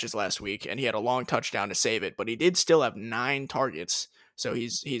 3 catches last week, and he had a long touchdown to save it, but he did still have 9 targets. So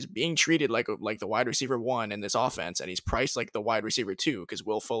he's being treated like the wide receiver 1 in this offense, and he's priced like the wide receiver 2 because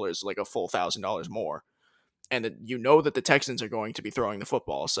Will Fuller's like a full $1,000 more. And you know that the Texans are going to be throwing the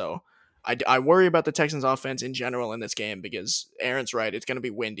football, so I worry about the Texans offense in general in this game because Aaron's right. It's going to be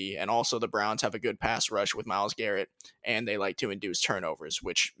windy. And also the Browns have a good pass rush with Myles Garrett, and they like to induce turnovers,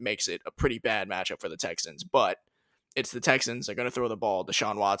 which makes it a pretty bad matchup for the Texans. But it's the Texans. They're going to throw the ball.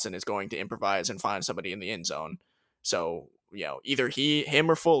 Deshaun Watson is going to improvise and find somebody in the end zone. So, either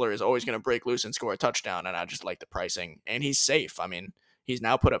him or Fuller is always going to break loose and score a touchdown. And I just like the pricing. And he's safe. I mean, he's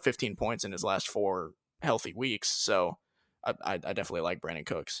now put up 15 points in his last 4 healthy weeks. So I definitely like Brandon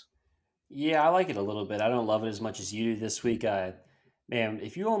Cooks. Yeah, I like it a little bit. I don't love it as much as you do this week. Man,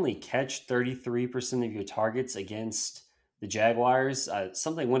 if you only catch 33% of your targets against the Jaguars,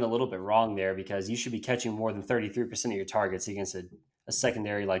 something went a little bit wrong there because you should be catching more than 33% of your targets against a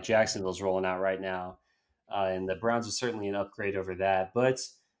secondary like Jacksonville's rolling out right now. And the Browns are certainly an upgrade over that. But,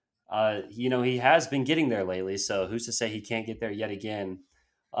 he has been getting there lately. So who's to say he can't get there yet again?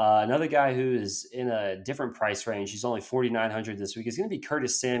 Another guy who is in a different price range, he's only 4,900 this week, is going to be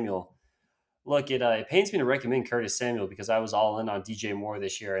Curtis Samuel. Look, it pains me to recommend Curtis Samuel because I was all in on DJ Moore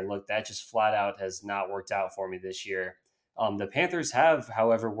this year, and look, that just flat out has not worked out for me this year. The Panthers have,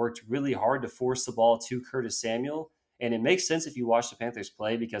 however, worked really hard to force the ball to Curtis Samuel, and it makes sense if you watch the Panthers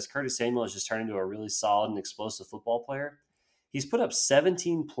play because Curtis Samuel has just turned into a really solid and explosive football player. He's put up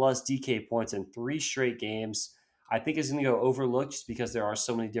 17 plus DK points in 3 straight games. I think it's going to go overlooked just because there are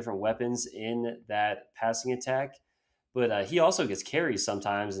so many different weapons in that passing attack. But he also gets carries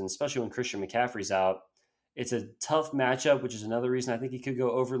sometimes, and especially when Christian McCaffrey's out. It's a tough matchup, which is another reason I think he could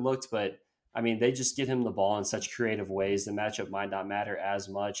go overlooked. But, I mean, they just get him the ball in such creative ways. The matchup might not matter as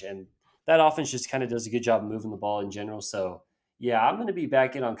much. And that offense just kind of does a good job moving the ball in general. So, yeah, I'm going to be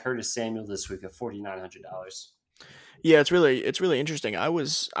back in on Curtis Samuel this week at $4,900. Yeah, it's really interesting. I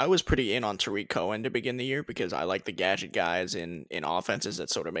was pretty in on Tariq Cohen to begin the year because I like the gadget guys in offenses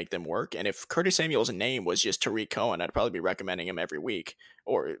that sort of make them work. And if Curtis Samuel's name was just Tariq Cohen, I'd probably be recommending him every week.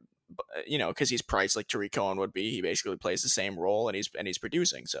 Or because he's priced like Tariq Cohen would be. He basically plays the same role and he's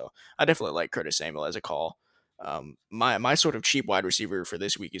producing. So I definitely like Curtis Samuel as a call. My sort of cheap wide receiver for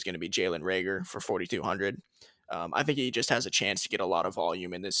this week is going to be Jalen Reagor for 4,200. I think he just has a chance to get a lot of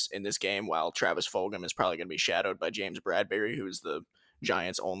volume in this game, while Travis Fulgham is probably going to be shadowed by James Bradbury, who is the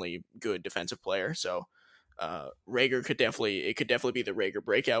Giants' only good defensive player. So Reagor could definitely be the Reagor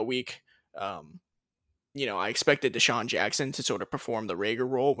breakout week. I expected Deshaun Jackson to sort of perform the Reagor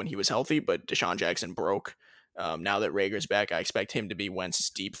role when he was healthy, but Deshaun Jackson broke. Now that Rager's back, I expect him to be Wentz's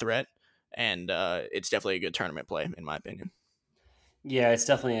deep threat, and it's definitely a good tournament play in my opinion. Yeah, it's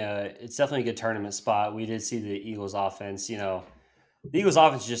definitely a good tournament spot. We did see the Eagles offense. The Eagles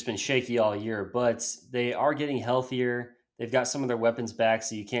offense has just been shaky all year, but they are getting healthier. They've got some of their weapons back,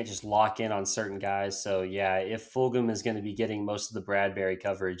 so you can't just lock in on certain guys. So yeah, if Fulgham is going to be getting most of the Bradbury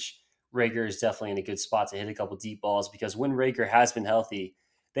coverage, Reagor is definitely in a good spot to hit a couple deep balls because when Reagor has been healthy,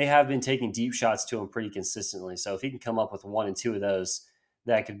 they have been taking deep shots to him pretty consistently. So if he can come up with 1 and 2 of those,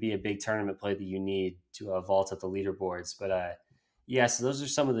 that could be a big tournament play that you need to vault up the leaderboards. But yeah, so those are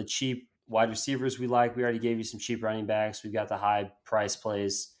some of the cheap wide receivers we like. We already gave you some cheap running backs. We've got the high price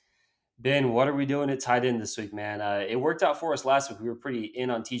plays. Ben, what are we doing at tight end this week, man? It worked out for us last week. We were pretty in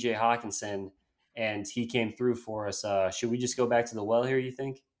on TJ Hawkinson, and he came through for us. Should we just go back to the well here, you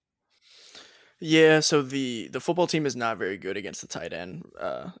think? Yeah, so the football team is not very good against the tight end,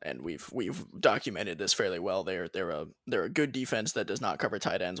 and we've documented this fairly well. They're a good defense that does not cover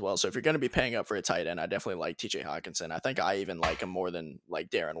tight ends well. So if you're going to be paying up for a tight end, I definitely like T.J. Hawkinson. I think I even like him more than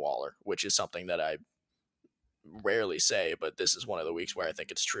like Darren Waller, which is something that I rarely say, but this is one of the weeks where I think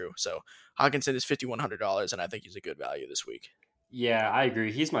it's true. So Hawkinson is $5,100, and I think he's a good value this week. Yeah, I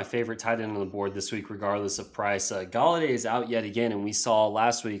agree. He's my favorite tight end on the board this week, regardless of price. Galladay is out yet again, and we saw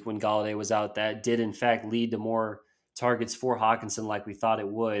last week when Galladay was out, that did in fact lead to more targets for Hawkinson, like we thought it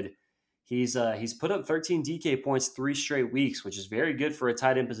would. He's put up 13 DK points 3 straight weeks, which is very good for a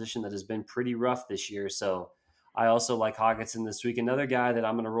tight end position that has been pretty rough this year. So I also like Hawkinson this week. Another guy that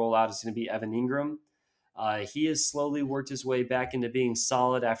I'm going to roll out is going to be Evan Ingram. He has slowly worked his way back into being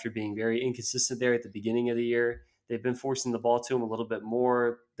solid after being very inconsistent there at the beginning of the year. They've been forcing the ball to him a little bit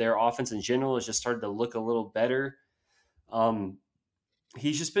more. Their offense in general has just started to look a little better.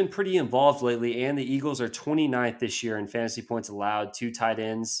 He's just been pretty involved lately, and the Eagles are 29th this year in fantasy points allowed to tight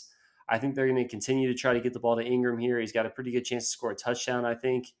ends. I think they're going to continue to try to get the ball to Ingram here. He's got a pretty good chance to score a touchdown, I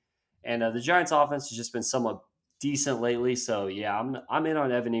think. And the Giants' offense has just been somewhat decent lately. So, yeah, I'm in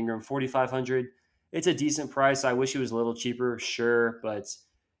on Evan Ingram, 4,500. It's a decent price. I wish it was a little cheaper, sure, but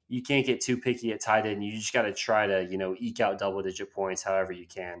you can't get too picky at tight end. You just got to try to, eke out double-digit points however you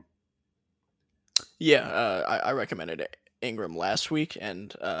can. Yeah, I recommended Ingram last week,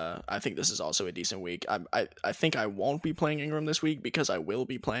 and I think this is also a decent week. I think I won't be playing Ingram this week because I will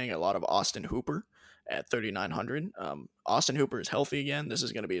be playing a lot of Austin Hooper at 3,900. Austin Hooper is healthy again. This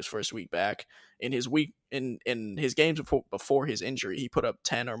is going to be his first week back. In his games before his injury, he put up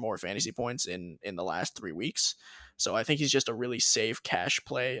 10 or more fantasy points in the last 3 weeks. So I think he's just a really safe cash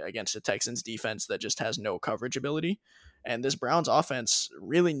play against the Texans defense that just has no coverage ability. And this Browns offense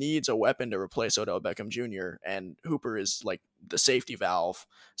really needs a weapon to replace Odell Beckham Jr. And Hooper is like the safety valve,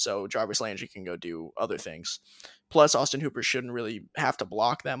 so Jarvis Landry can go do other things. Plus, Austin Hooper shouldn't really have to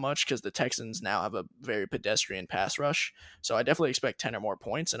block that much because the Texans now have a very pedestrian pass rush. So I definitely expect 10 or more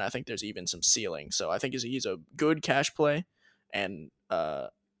points, and I think there's even some ceiling. So I think he's a good cash play, and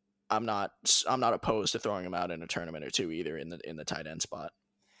I'm not opposed to throwing him out in a tournament or two either in the tight end spot.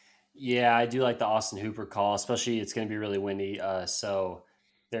 Yeah, I do like the Austin Hooper call, especially it's going to be really windy. So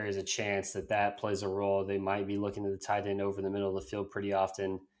there is a chance that plays a role. They might be looking to the tight end over the middle of the field pretty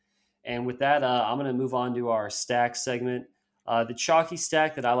often. And with that, I'm going to move on to our stack segment. The chalky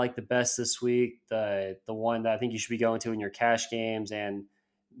stack that I like the best this week, the one that I think you should be going to in your cash games and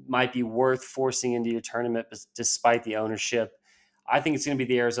might be worth forcing into your tournament despite the ownership. I think it's going to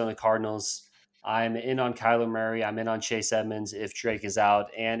be the Arizona Cardinals. I'm in on Kyler Murray. I'm in on Chase Edmonds if Drake is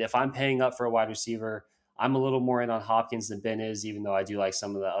out. And if I'm paying up for a wide receiver, I'm a little more in on Hopkins than Ben is, even though I do like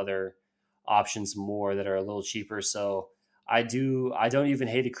some of the other options more that are a little cheaper. So I don't even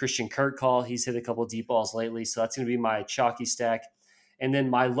hate a Christian Kirk call. He's hit a couple deep balls lately. So that's going to be my chalky stack. And then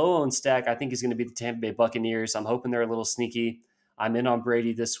my low-owned stack, I think, is going to be the Tampa Bay Buccaneers. I'm hoping they're a little sneaky. I'm in on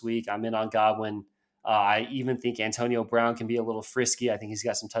Brady this week. I'm in on Godwin. I even think Antonio Brown can be a little frisky. I think he's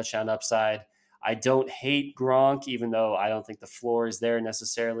got some touchdown upside. I don't hate Gronk, even though I don't think the floor is there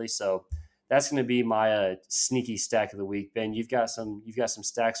necessarily. So that's going to be my sneaky stack of the week. Ben, you've got some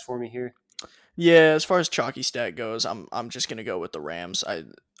stacks for me here. Yeah, as far as chalky stack goes, I'm just gonna go with the Rams. I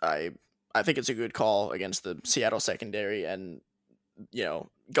think it's a good call against the Seattle secondary, and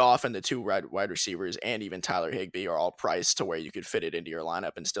Goff and the two wide receivers and even Tyler Higbee are all priced to where you could fit it into your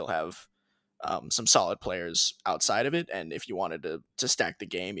lineup and still have some solid players outside of it. And if you wanted to stack the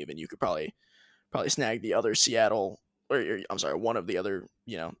game, even you could probably snag the other one of the other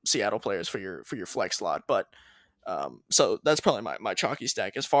Seattle players for your flex slot. But so that's probably my chalky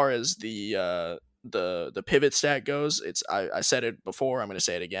stack. As far as the pivot stack goes, I said it before, I'm going to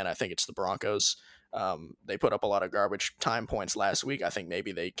say it again. I think it's the Broncos. They put up a lot of garbage time points last week. I think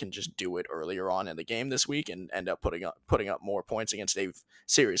maybe they can just do it earlier on in the game this week and end up putting up more points against an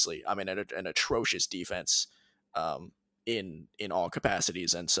atrocious defense in all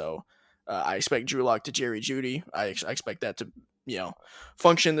capacities. And so I expect Drew Lock to Jerry Jeudy. I expect that to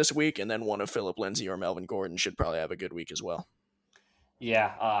function this week, and then one of Phillip Lindsay or Melvin Gordon should probably have a good week as well.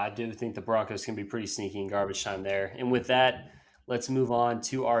 Yeah, I do think the Broncos can be pretty sneaky in garbage time there. And with that, let's move on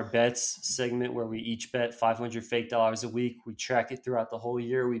to our bets segment where we each bet 500 fake dollars a week. We track it throughout the whole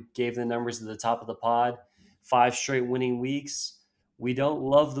year. We gave the numbers at the top of the pod, 5 straight winning weeks. We don't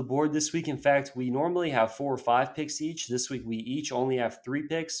love the board this week. In fact, we normally have 4 or 5 picks each. This week, we each only have 3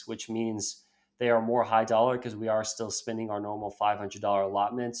 picks, which means they are more high dollar because we are still spending our normal $500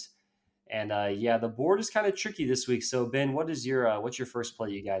 allotment. And the board is kind of tricky this week. So Ben, what's your first play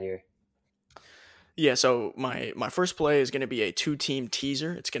you got here? Yeah, so my first play is going to be a 2-team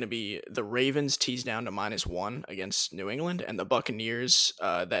teaser. It's going to be the Ravens tease down to -1 against New England, and the Buccaneers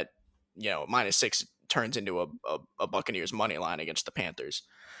that -6 turns into a Buccaneers money line against the Panthers.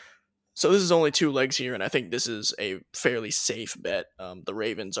 So this is only 2 legs here, and I think this is a fairly safe bet. The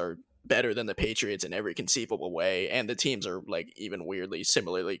Ravens are better than the Patriots in every conceivable way, and the teams are like even weirdly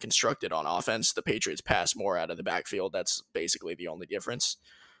similarly constructed on offense. The Patriots pass more out of the backfield. That's basically the only difference.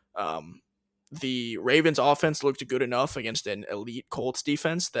 The Ravens offense looked good enough against an elite Colts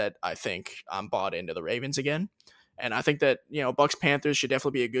defense that I think I'm bought into the Ravens again. And I think that, Bucs Panthers should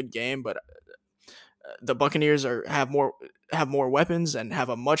definitely be a good game, but the Buccaneers have more weapons and have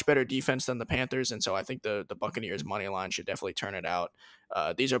a much better defense than the Panthers, and so I think the Buccaneers money line should definitely turn it out.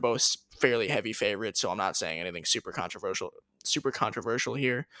 These are both fairly heavy favorites, so I'm not saying anything super controversial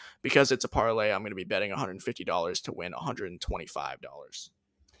here. Because it's a parlay, I'm going to be betting $150 to win $125.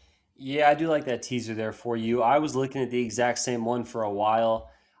 Yeah, I do like that teaser there for you. I was looking at the exact same one for a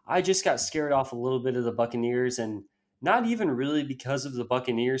while. I just got scared off a little bit of the Buccaneers, and not even really because of the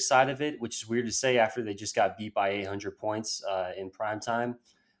Buccaneers side of it, which is weird to say after they just got beat by 800 points in prime time.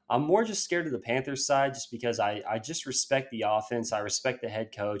 I'm more just scared of the Panthers side just because I just respect the offense. I respect the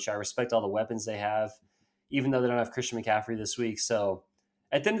head coach. I respect all the weapons they have, even though they don't have Christian McCaffrey this week. So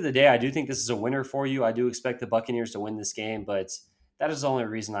at the end of the day, I do think this is a winner for you. I do expect the Buccaneers to win this game, but that is the only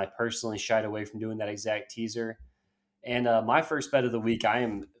reason I personally shied away from doing that exact teaser. And my first bet of the week, I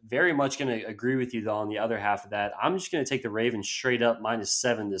am very much going to agree with you, though, on the other half of that. I'm just going to take the Ravens straight up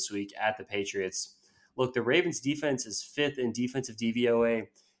 -7 this week at the Patriots. Look, the Ravens defense is fifth in defensive DVOA.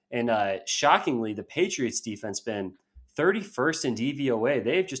 And shockingly, the Patriots defense been 31st in DVOA.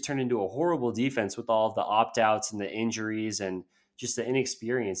 They've just turned into a horrible defense with all of the opt-outs and the injuries and just the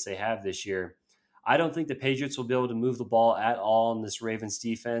inexperience they have this year. I don't think the Patriots will be able to move the ball at all in this Ravens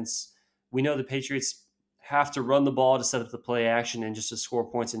defense. We know the Patriots have to run the ball to set up the play action and just to score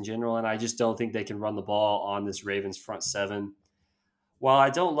points in general, and I just don't think they can run the ball on this Ravens front seven. While I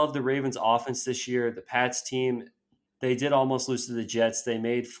don't love the Ravens offense this year, the Pats team, they did almost lose to the Jets. They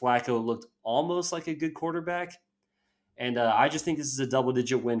made Flacco look almost like a good quarterback. And I just think this is a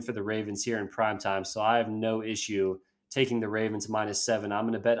double-digit win for the Ravens here in prime time. So I have no issue taking the Ravens -7. I'm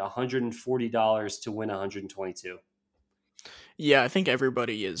going to bet $140 to win 122. Yeah, I think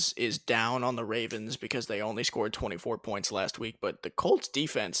everybody is down on the Ravens because they only scored 24 points last week, but the Colts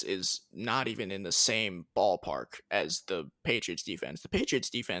defense is not even in the same ballpark as the Patriots defense. The Patriots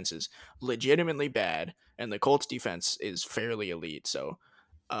defense is legitimately bad, and the Colts defense is fairly elite. So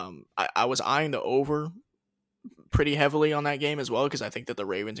I was eyeing the over pretty heavily on that game as well because I think that the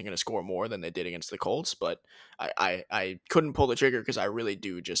Ravens are going to score more than they did against the Colts, but I couldn't pull the trigger because I really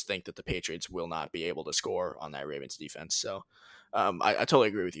do just think that the Patriots will not be able to score on that Ravens defense. So I totally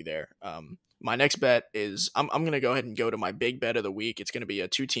agree with you there. My next bet is I'm going to go ahead and go to my big bet of the week. It's going to be a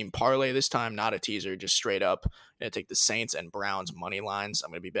 2-team parlay this time, not a teaser, just straight up. I'm going to take the Saints and Browns money lines.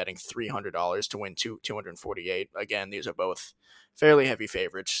 I'm going to be betting $300 to win 248. Again, these are both fairly heavy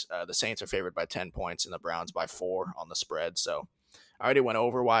favorites. The Saints are favored by 10 points and the Browns by 4 on the spread. So I already went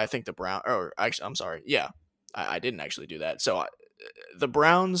over why I think the Browns, or actually, I'm sorry. Yeah, I didn't actually do that. So the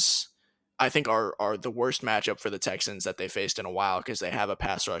Browns, I think, are the worst matchup for the Texans that they faced in a while because they have a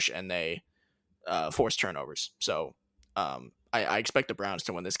pass rush and they force turnovers. So I expect the Browns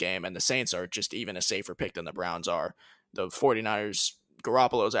to win this game, and the Saints are just even a safer pick than the Browns are. The 49ers,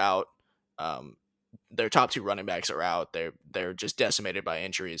 Garoppolo's out. Their top 2 running backs are out. They're just decimated by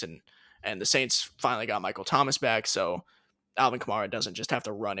injuries, and the Saints finally got Michael Thomas back, so Alvin Kamara doesn't just have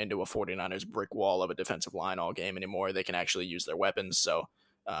to run into a 49ers brick wall of a defensive line all game anymore. They can actually use their weapons. So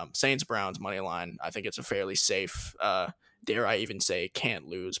Saints Browns money line, I think it's a fairly safe, dare I even say, can't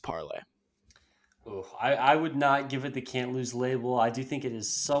lose parlay. Ooh, I would not give it the can't lose label. I do think it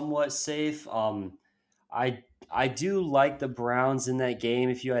is somewhat safe. I do like the Browns in that game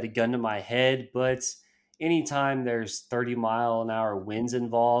if you had a gun to my head, but anytime there's 30-mile-an-hour winds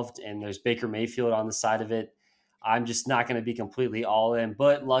involved and there's Baker Mayfield on the side of it, I'm just not going to be completely all in.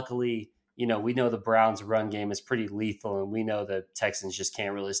 But luckily, we know the Browns' run game is pretty lethal, and we know the Texans just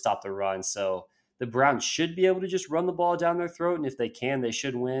can't really stop the run. So the Browns should be able to just run the ball down their throat, and if they can, they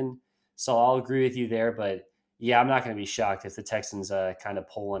should win. So I'll agree with you there. But yeah, I'm not going to be shocked if the Texans kind of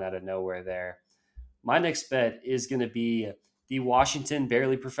pull one out of nowhere there. My next bet is going to be the Washington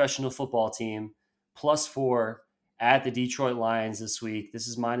barely professional football team +4 at the Detroit Lions this week. This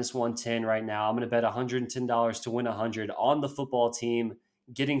is -110 right now. I'm going to bet $110 to win 100 on the football team,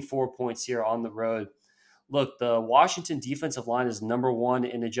 getting 4 points here on the road. Look, the Washington defensive line is number 1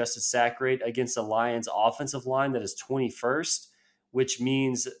 in adjusted sack rate against the Lions offensive line that is 21st, which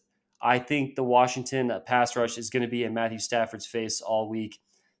means I think the Washington pass rush is going to be in Matthew Stafford's face all week.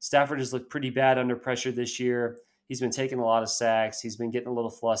 Stafford has looked pretty bad under pressure this year. He's been taking a lot of sacks. He's been getting a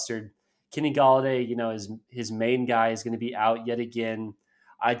little flustered. Kenny Golladay, his main guy is going to be out yet again.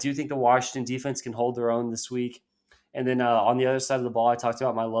 I do think the Washington defense can hold their own this week. And then on the other side of the ball, I talked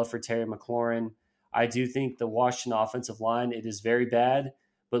about my love for Terry McLaurin. I do think the Washington offensive line, it is very bad,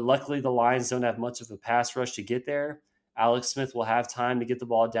 but luckily the Lions don't have much of a pass rush to get there. Alex Smith will have time to get the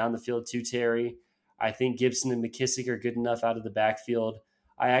ball down the field to Terry. I think Gibson and McKissick are good enough out of the backfield.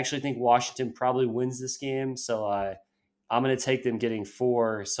 I actually think Washington probably wins this game, so I'm going to take them getting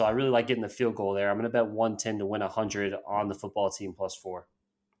 4. So I really like getting the field goal there. I'm going to bet 110 to win 100 on the football team +4.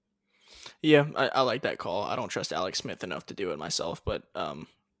 Yeah, I like that call. I don't trust Alex Smith enough to do it myself, but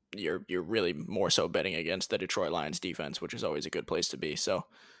you're really more so betting against the Detroit Lions defense, which is always a good place to be. So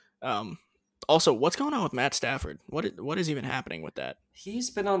also, what's going on with Matt Stafford? What is even happening with that? He's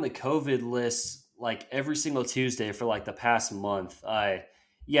been on the COVID list like every single Tuesday for like the past month.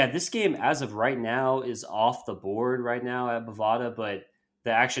 Yeah, this game as of right now is off the board right now at Bovada, but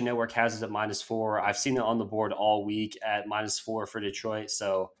the Action Network has it at -4. I've seen it on the board all week at -4 for Detroit,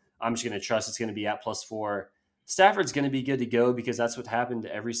 so I'm just going to trust it's going to be at +4. Stafford's going to be good to go because that's what happened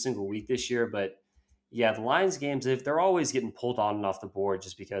every single week this year, but yeah, the Lions games, if they're always getting pulled on and off the board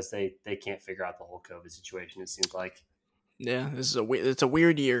just because they can't figure out the whole COVID situation, it seems like. Yeah, it's a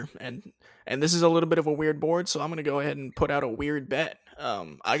weird year, and And this is a little bit of a weird board, so I'm going to go ahead and put out a weird bet.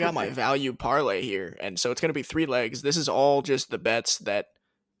 I got my value parlay here, and so it's going to be 3 legs. This is all just the bets that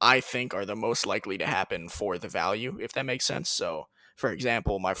I think are the most likely to happen for the value, if that makes sense. So, for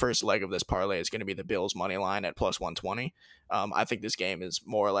example, my first leg of this parlay is going to be the Bills money line at plus 120. I think this game is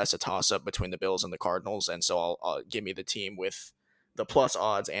more or less a toss up between the Bills and the Cardinals, and so I'll give me the team with the plus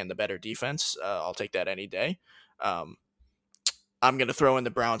odds and the better defense. I'll take that any day. Um, I'm going to throw in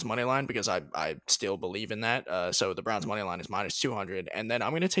the Browns money line because I still believe in that. So the Browns money line is minus 200. And then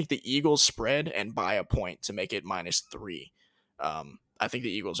I'm going to take the Eagles spread and buy a point to make it minus 3. I think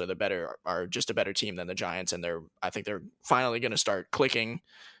the Eagles are just a better team than the Giants. And I think they're finally going to start clicking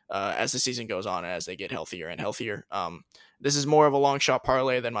as the season goes on and as they get healthier and healthier. This is more of a long shot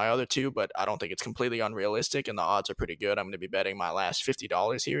parlay than my other two, but I don't think it's completely unrealistic. And the odds are pretty good. I'm going to be betting my last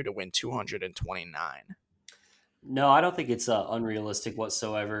 $50 here to win 229. No, I don't think it's unrealistic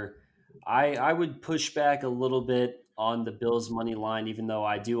whatsoever. I would push back a little bit on the Bills money line, even though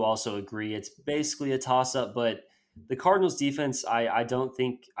I do also agree it's basically a toss up. But the Cardinals defense, I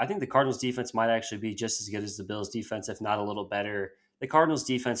think the Cardinals defense might actually be just as good as the Bills defense, if not a little better. The Cardinals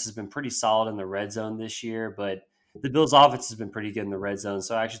defense has been pretty solid in the red zone this year, but the Bills offense has been pretty good in the red zone.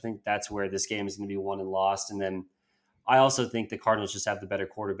 So I actually think that's where this game is going to be won and lost. And then I also think the Cardinals just have the better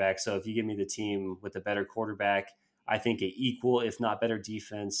quarterback. So if you give me the team with the better quarterback, I think a equal, if not better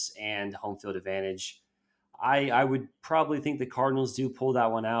defense and home field advantage. I would probably think the Cardinals do pull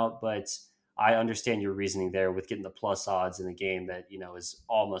that one out, but I understand your reasoning there with getting the plus odds in a game that, is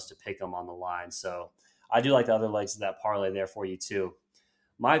almost a pick 'em on the line. So I do like the other legs of that parlay there for you too.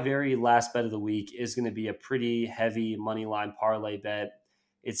 My very last bet of the week is going to be a pretty heavy money line parlay bet.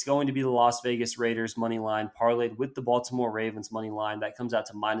 It's going to be the Las Vegas Raiders money line parlayed with the Baltimore Ravens money line. That comes out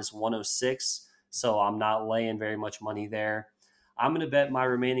to minus 106. So I'm not laying very much money there. I'm going to bet my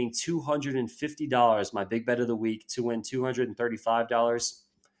remaining $250, my big bet of the week, to win $235.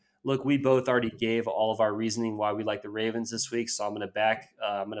 Look, we both already gave all of our reasoning why we like the Ravens this week. So I'm going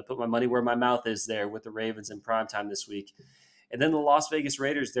to put my money where my mouth is there with the Ravens in primetime this week. And then the Las Vegas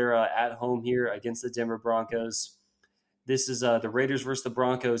Raiders, they're at home here against the Denver Broncos. This is the Raiders versus the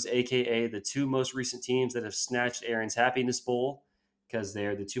Broncos, a.k.a. the two most recent teams that have snatched Aaron's Happiness Bowl, because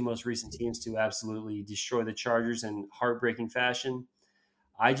they're the two most recent teams to absolutely destroy the Chargers in heartbreaking fashion.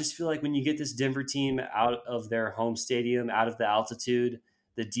 I just feel like when you get this Denver team out of their home stadium, out of the altitude,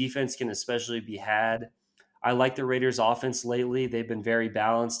 the defense can especially be had. I like the Raiders' offense lately. They've been very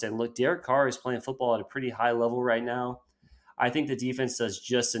balanced. And look, Derek Carr is playing football at a pretty high level right now. I think the defense does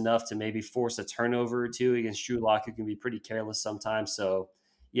just enough to maybe force a turnover or two against Drew Lock, who can be pretty careless sometimes. So,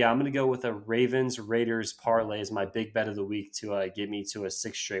 yeah, I'm going to go with a Ravens-Raiders parlay as my big bet of the week to get me to a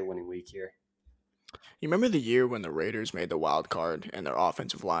 6th straight winning week here. You remember the year when the Raiders made the wild card and their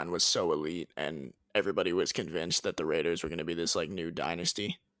offensive line was so elite and everybody was convinced that the Raiders were going to be this new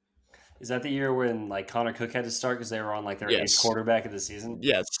dynasty? Is that the year when Connor Cook had to start because they were on their Yes. 8th quarterback of the season?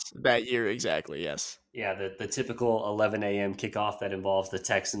 Yes, that year exactly. Yes. Yeah, the typical 11 a.m. kickoff that involves the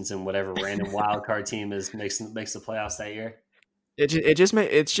Texans and whatever random wild card team makes the playoffs that year.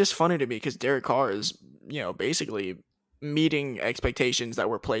 It's just funny to me because Derek Carr is basically meeting expectations that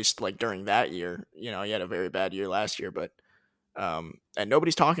were placed during that year. He had a very bad year last year, but and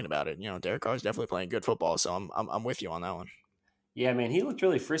nobody's talking about it. Derek Carr is definitely playing good football, so I'm with you on that one. Yeah, man, he looked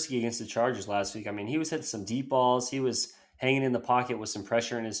really frisky against the Chargers last week. I mean, he was hitting some deep balls. He was hanging in the pocket with some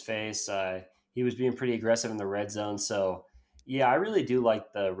pressure in his face. He was being pretty aggressive in the red zone. So, yeah, I really do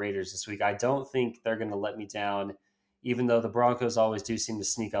like the Raiders this week. I don't think they're going to let me down, even though the Broncos always do seem to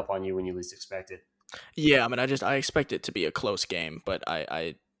sneak up on you when you least expect it. Yeah, I mean, I expect it to be a close game, but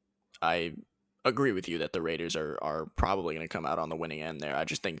I agree with you that the Raiders are probably going to come out on the winning end there. I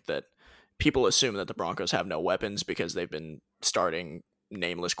just think that people assume that the Broncos have no weapons because they've been starting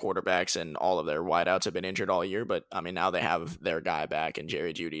nameless quarterbacks and all of their wideouts have been injured all year. But I mean, now they have their guy back and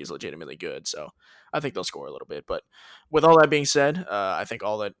Jerry Jeudy is legitimately good. So I think they'll score a little bit. But with all that being said, I think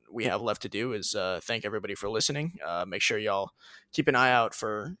all that we have left to do is thank everybody for listening. Make sure y'all keep an eye out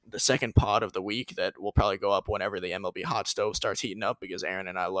for the second pod of the week that will probably go up whenever the MLB hot stove starts heating up, because Aaron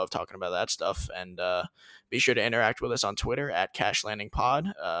and I love talking about that stuff. And be sure to interact with us on Twitter at Cash Landing Pod.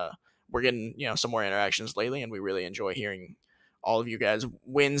 We're getting some more interactions lately, and we really enjoy hearing all of you guys'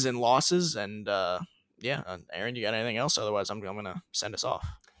 wins and losses. And Aaron, you got anything else? Otherwise, I'm gonna send us off.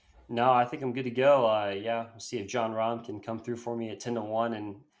 No, I think I'm good to go. We'll see if John Rahm can come through for me at 10-1,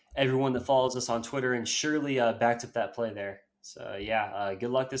 and everyone that follows us on Twitter, and surely backed up that play there. So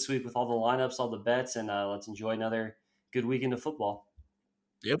good luck this week with all the lineups, all the bets, and let's enjoy another good weekend of football.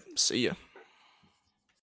 Yep. See ya.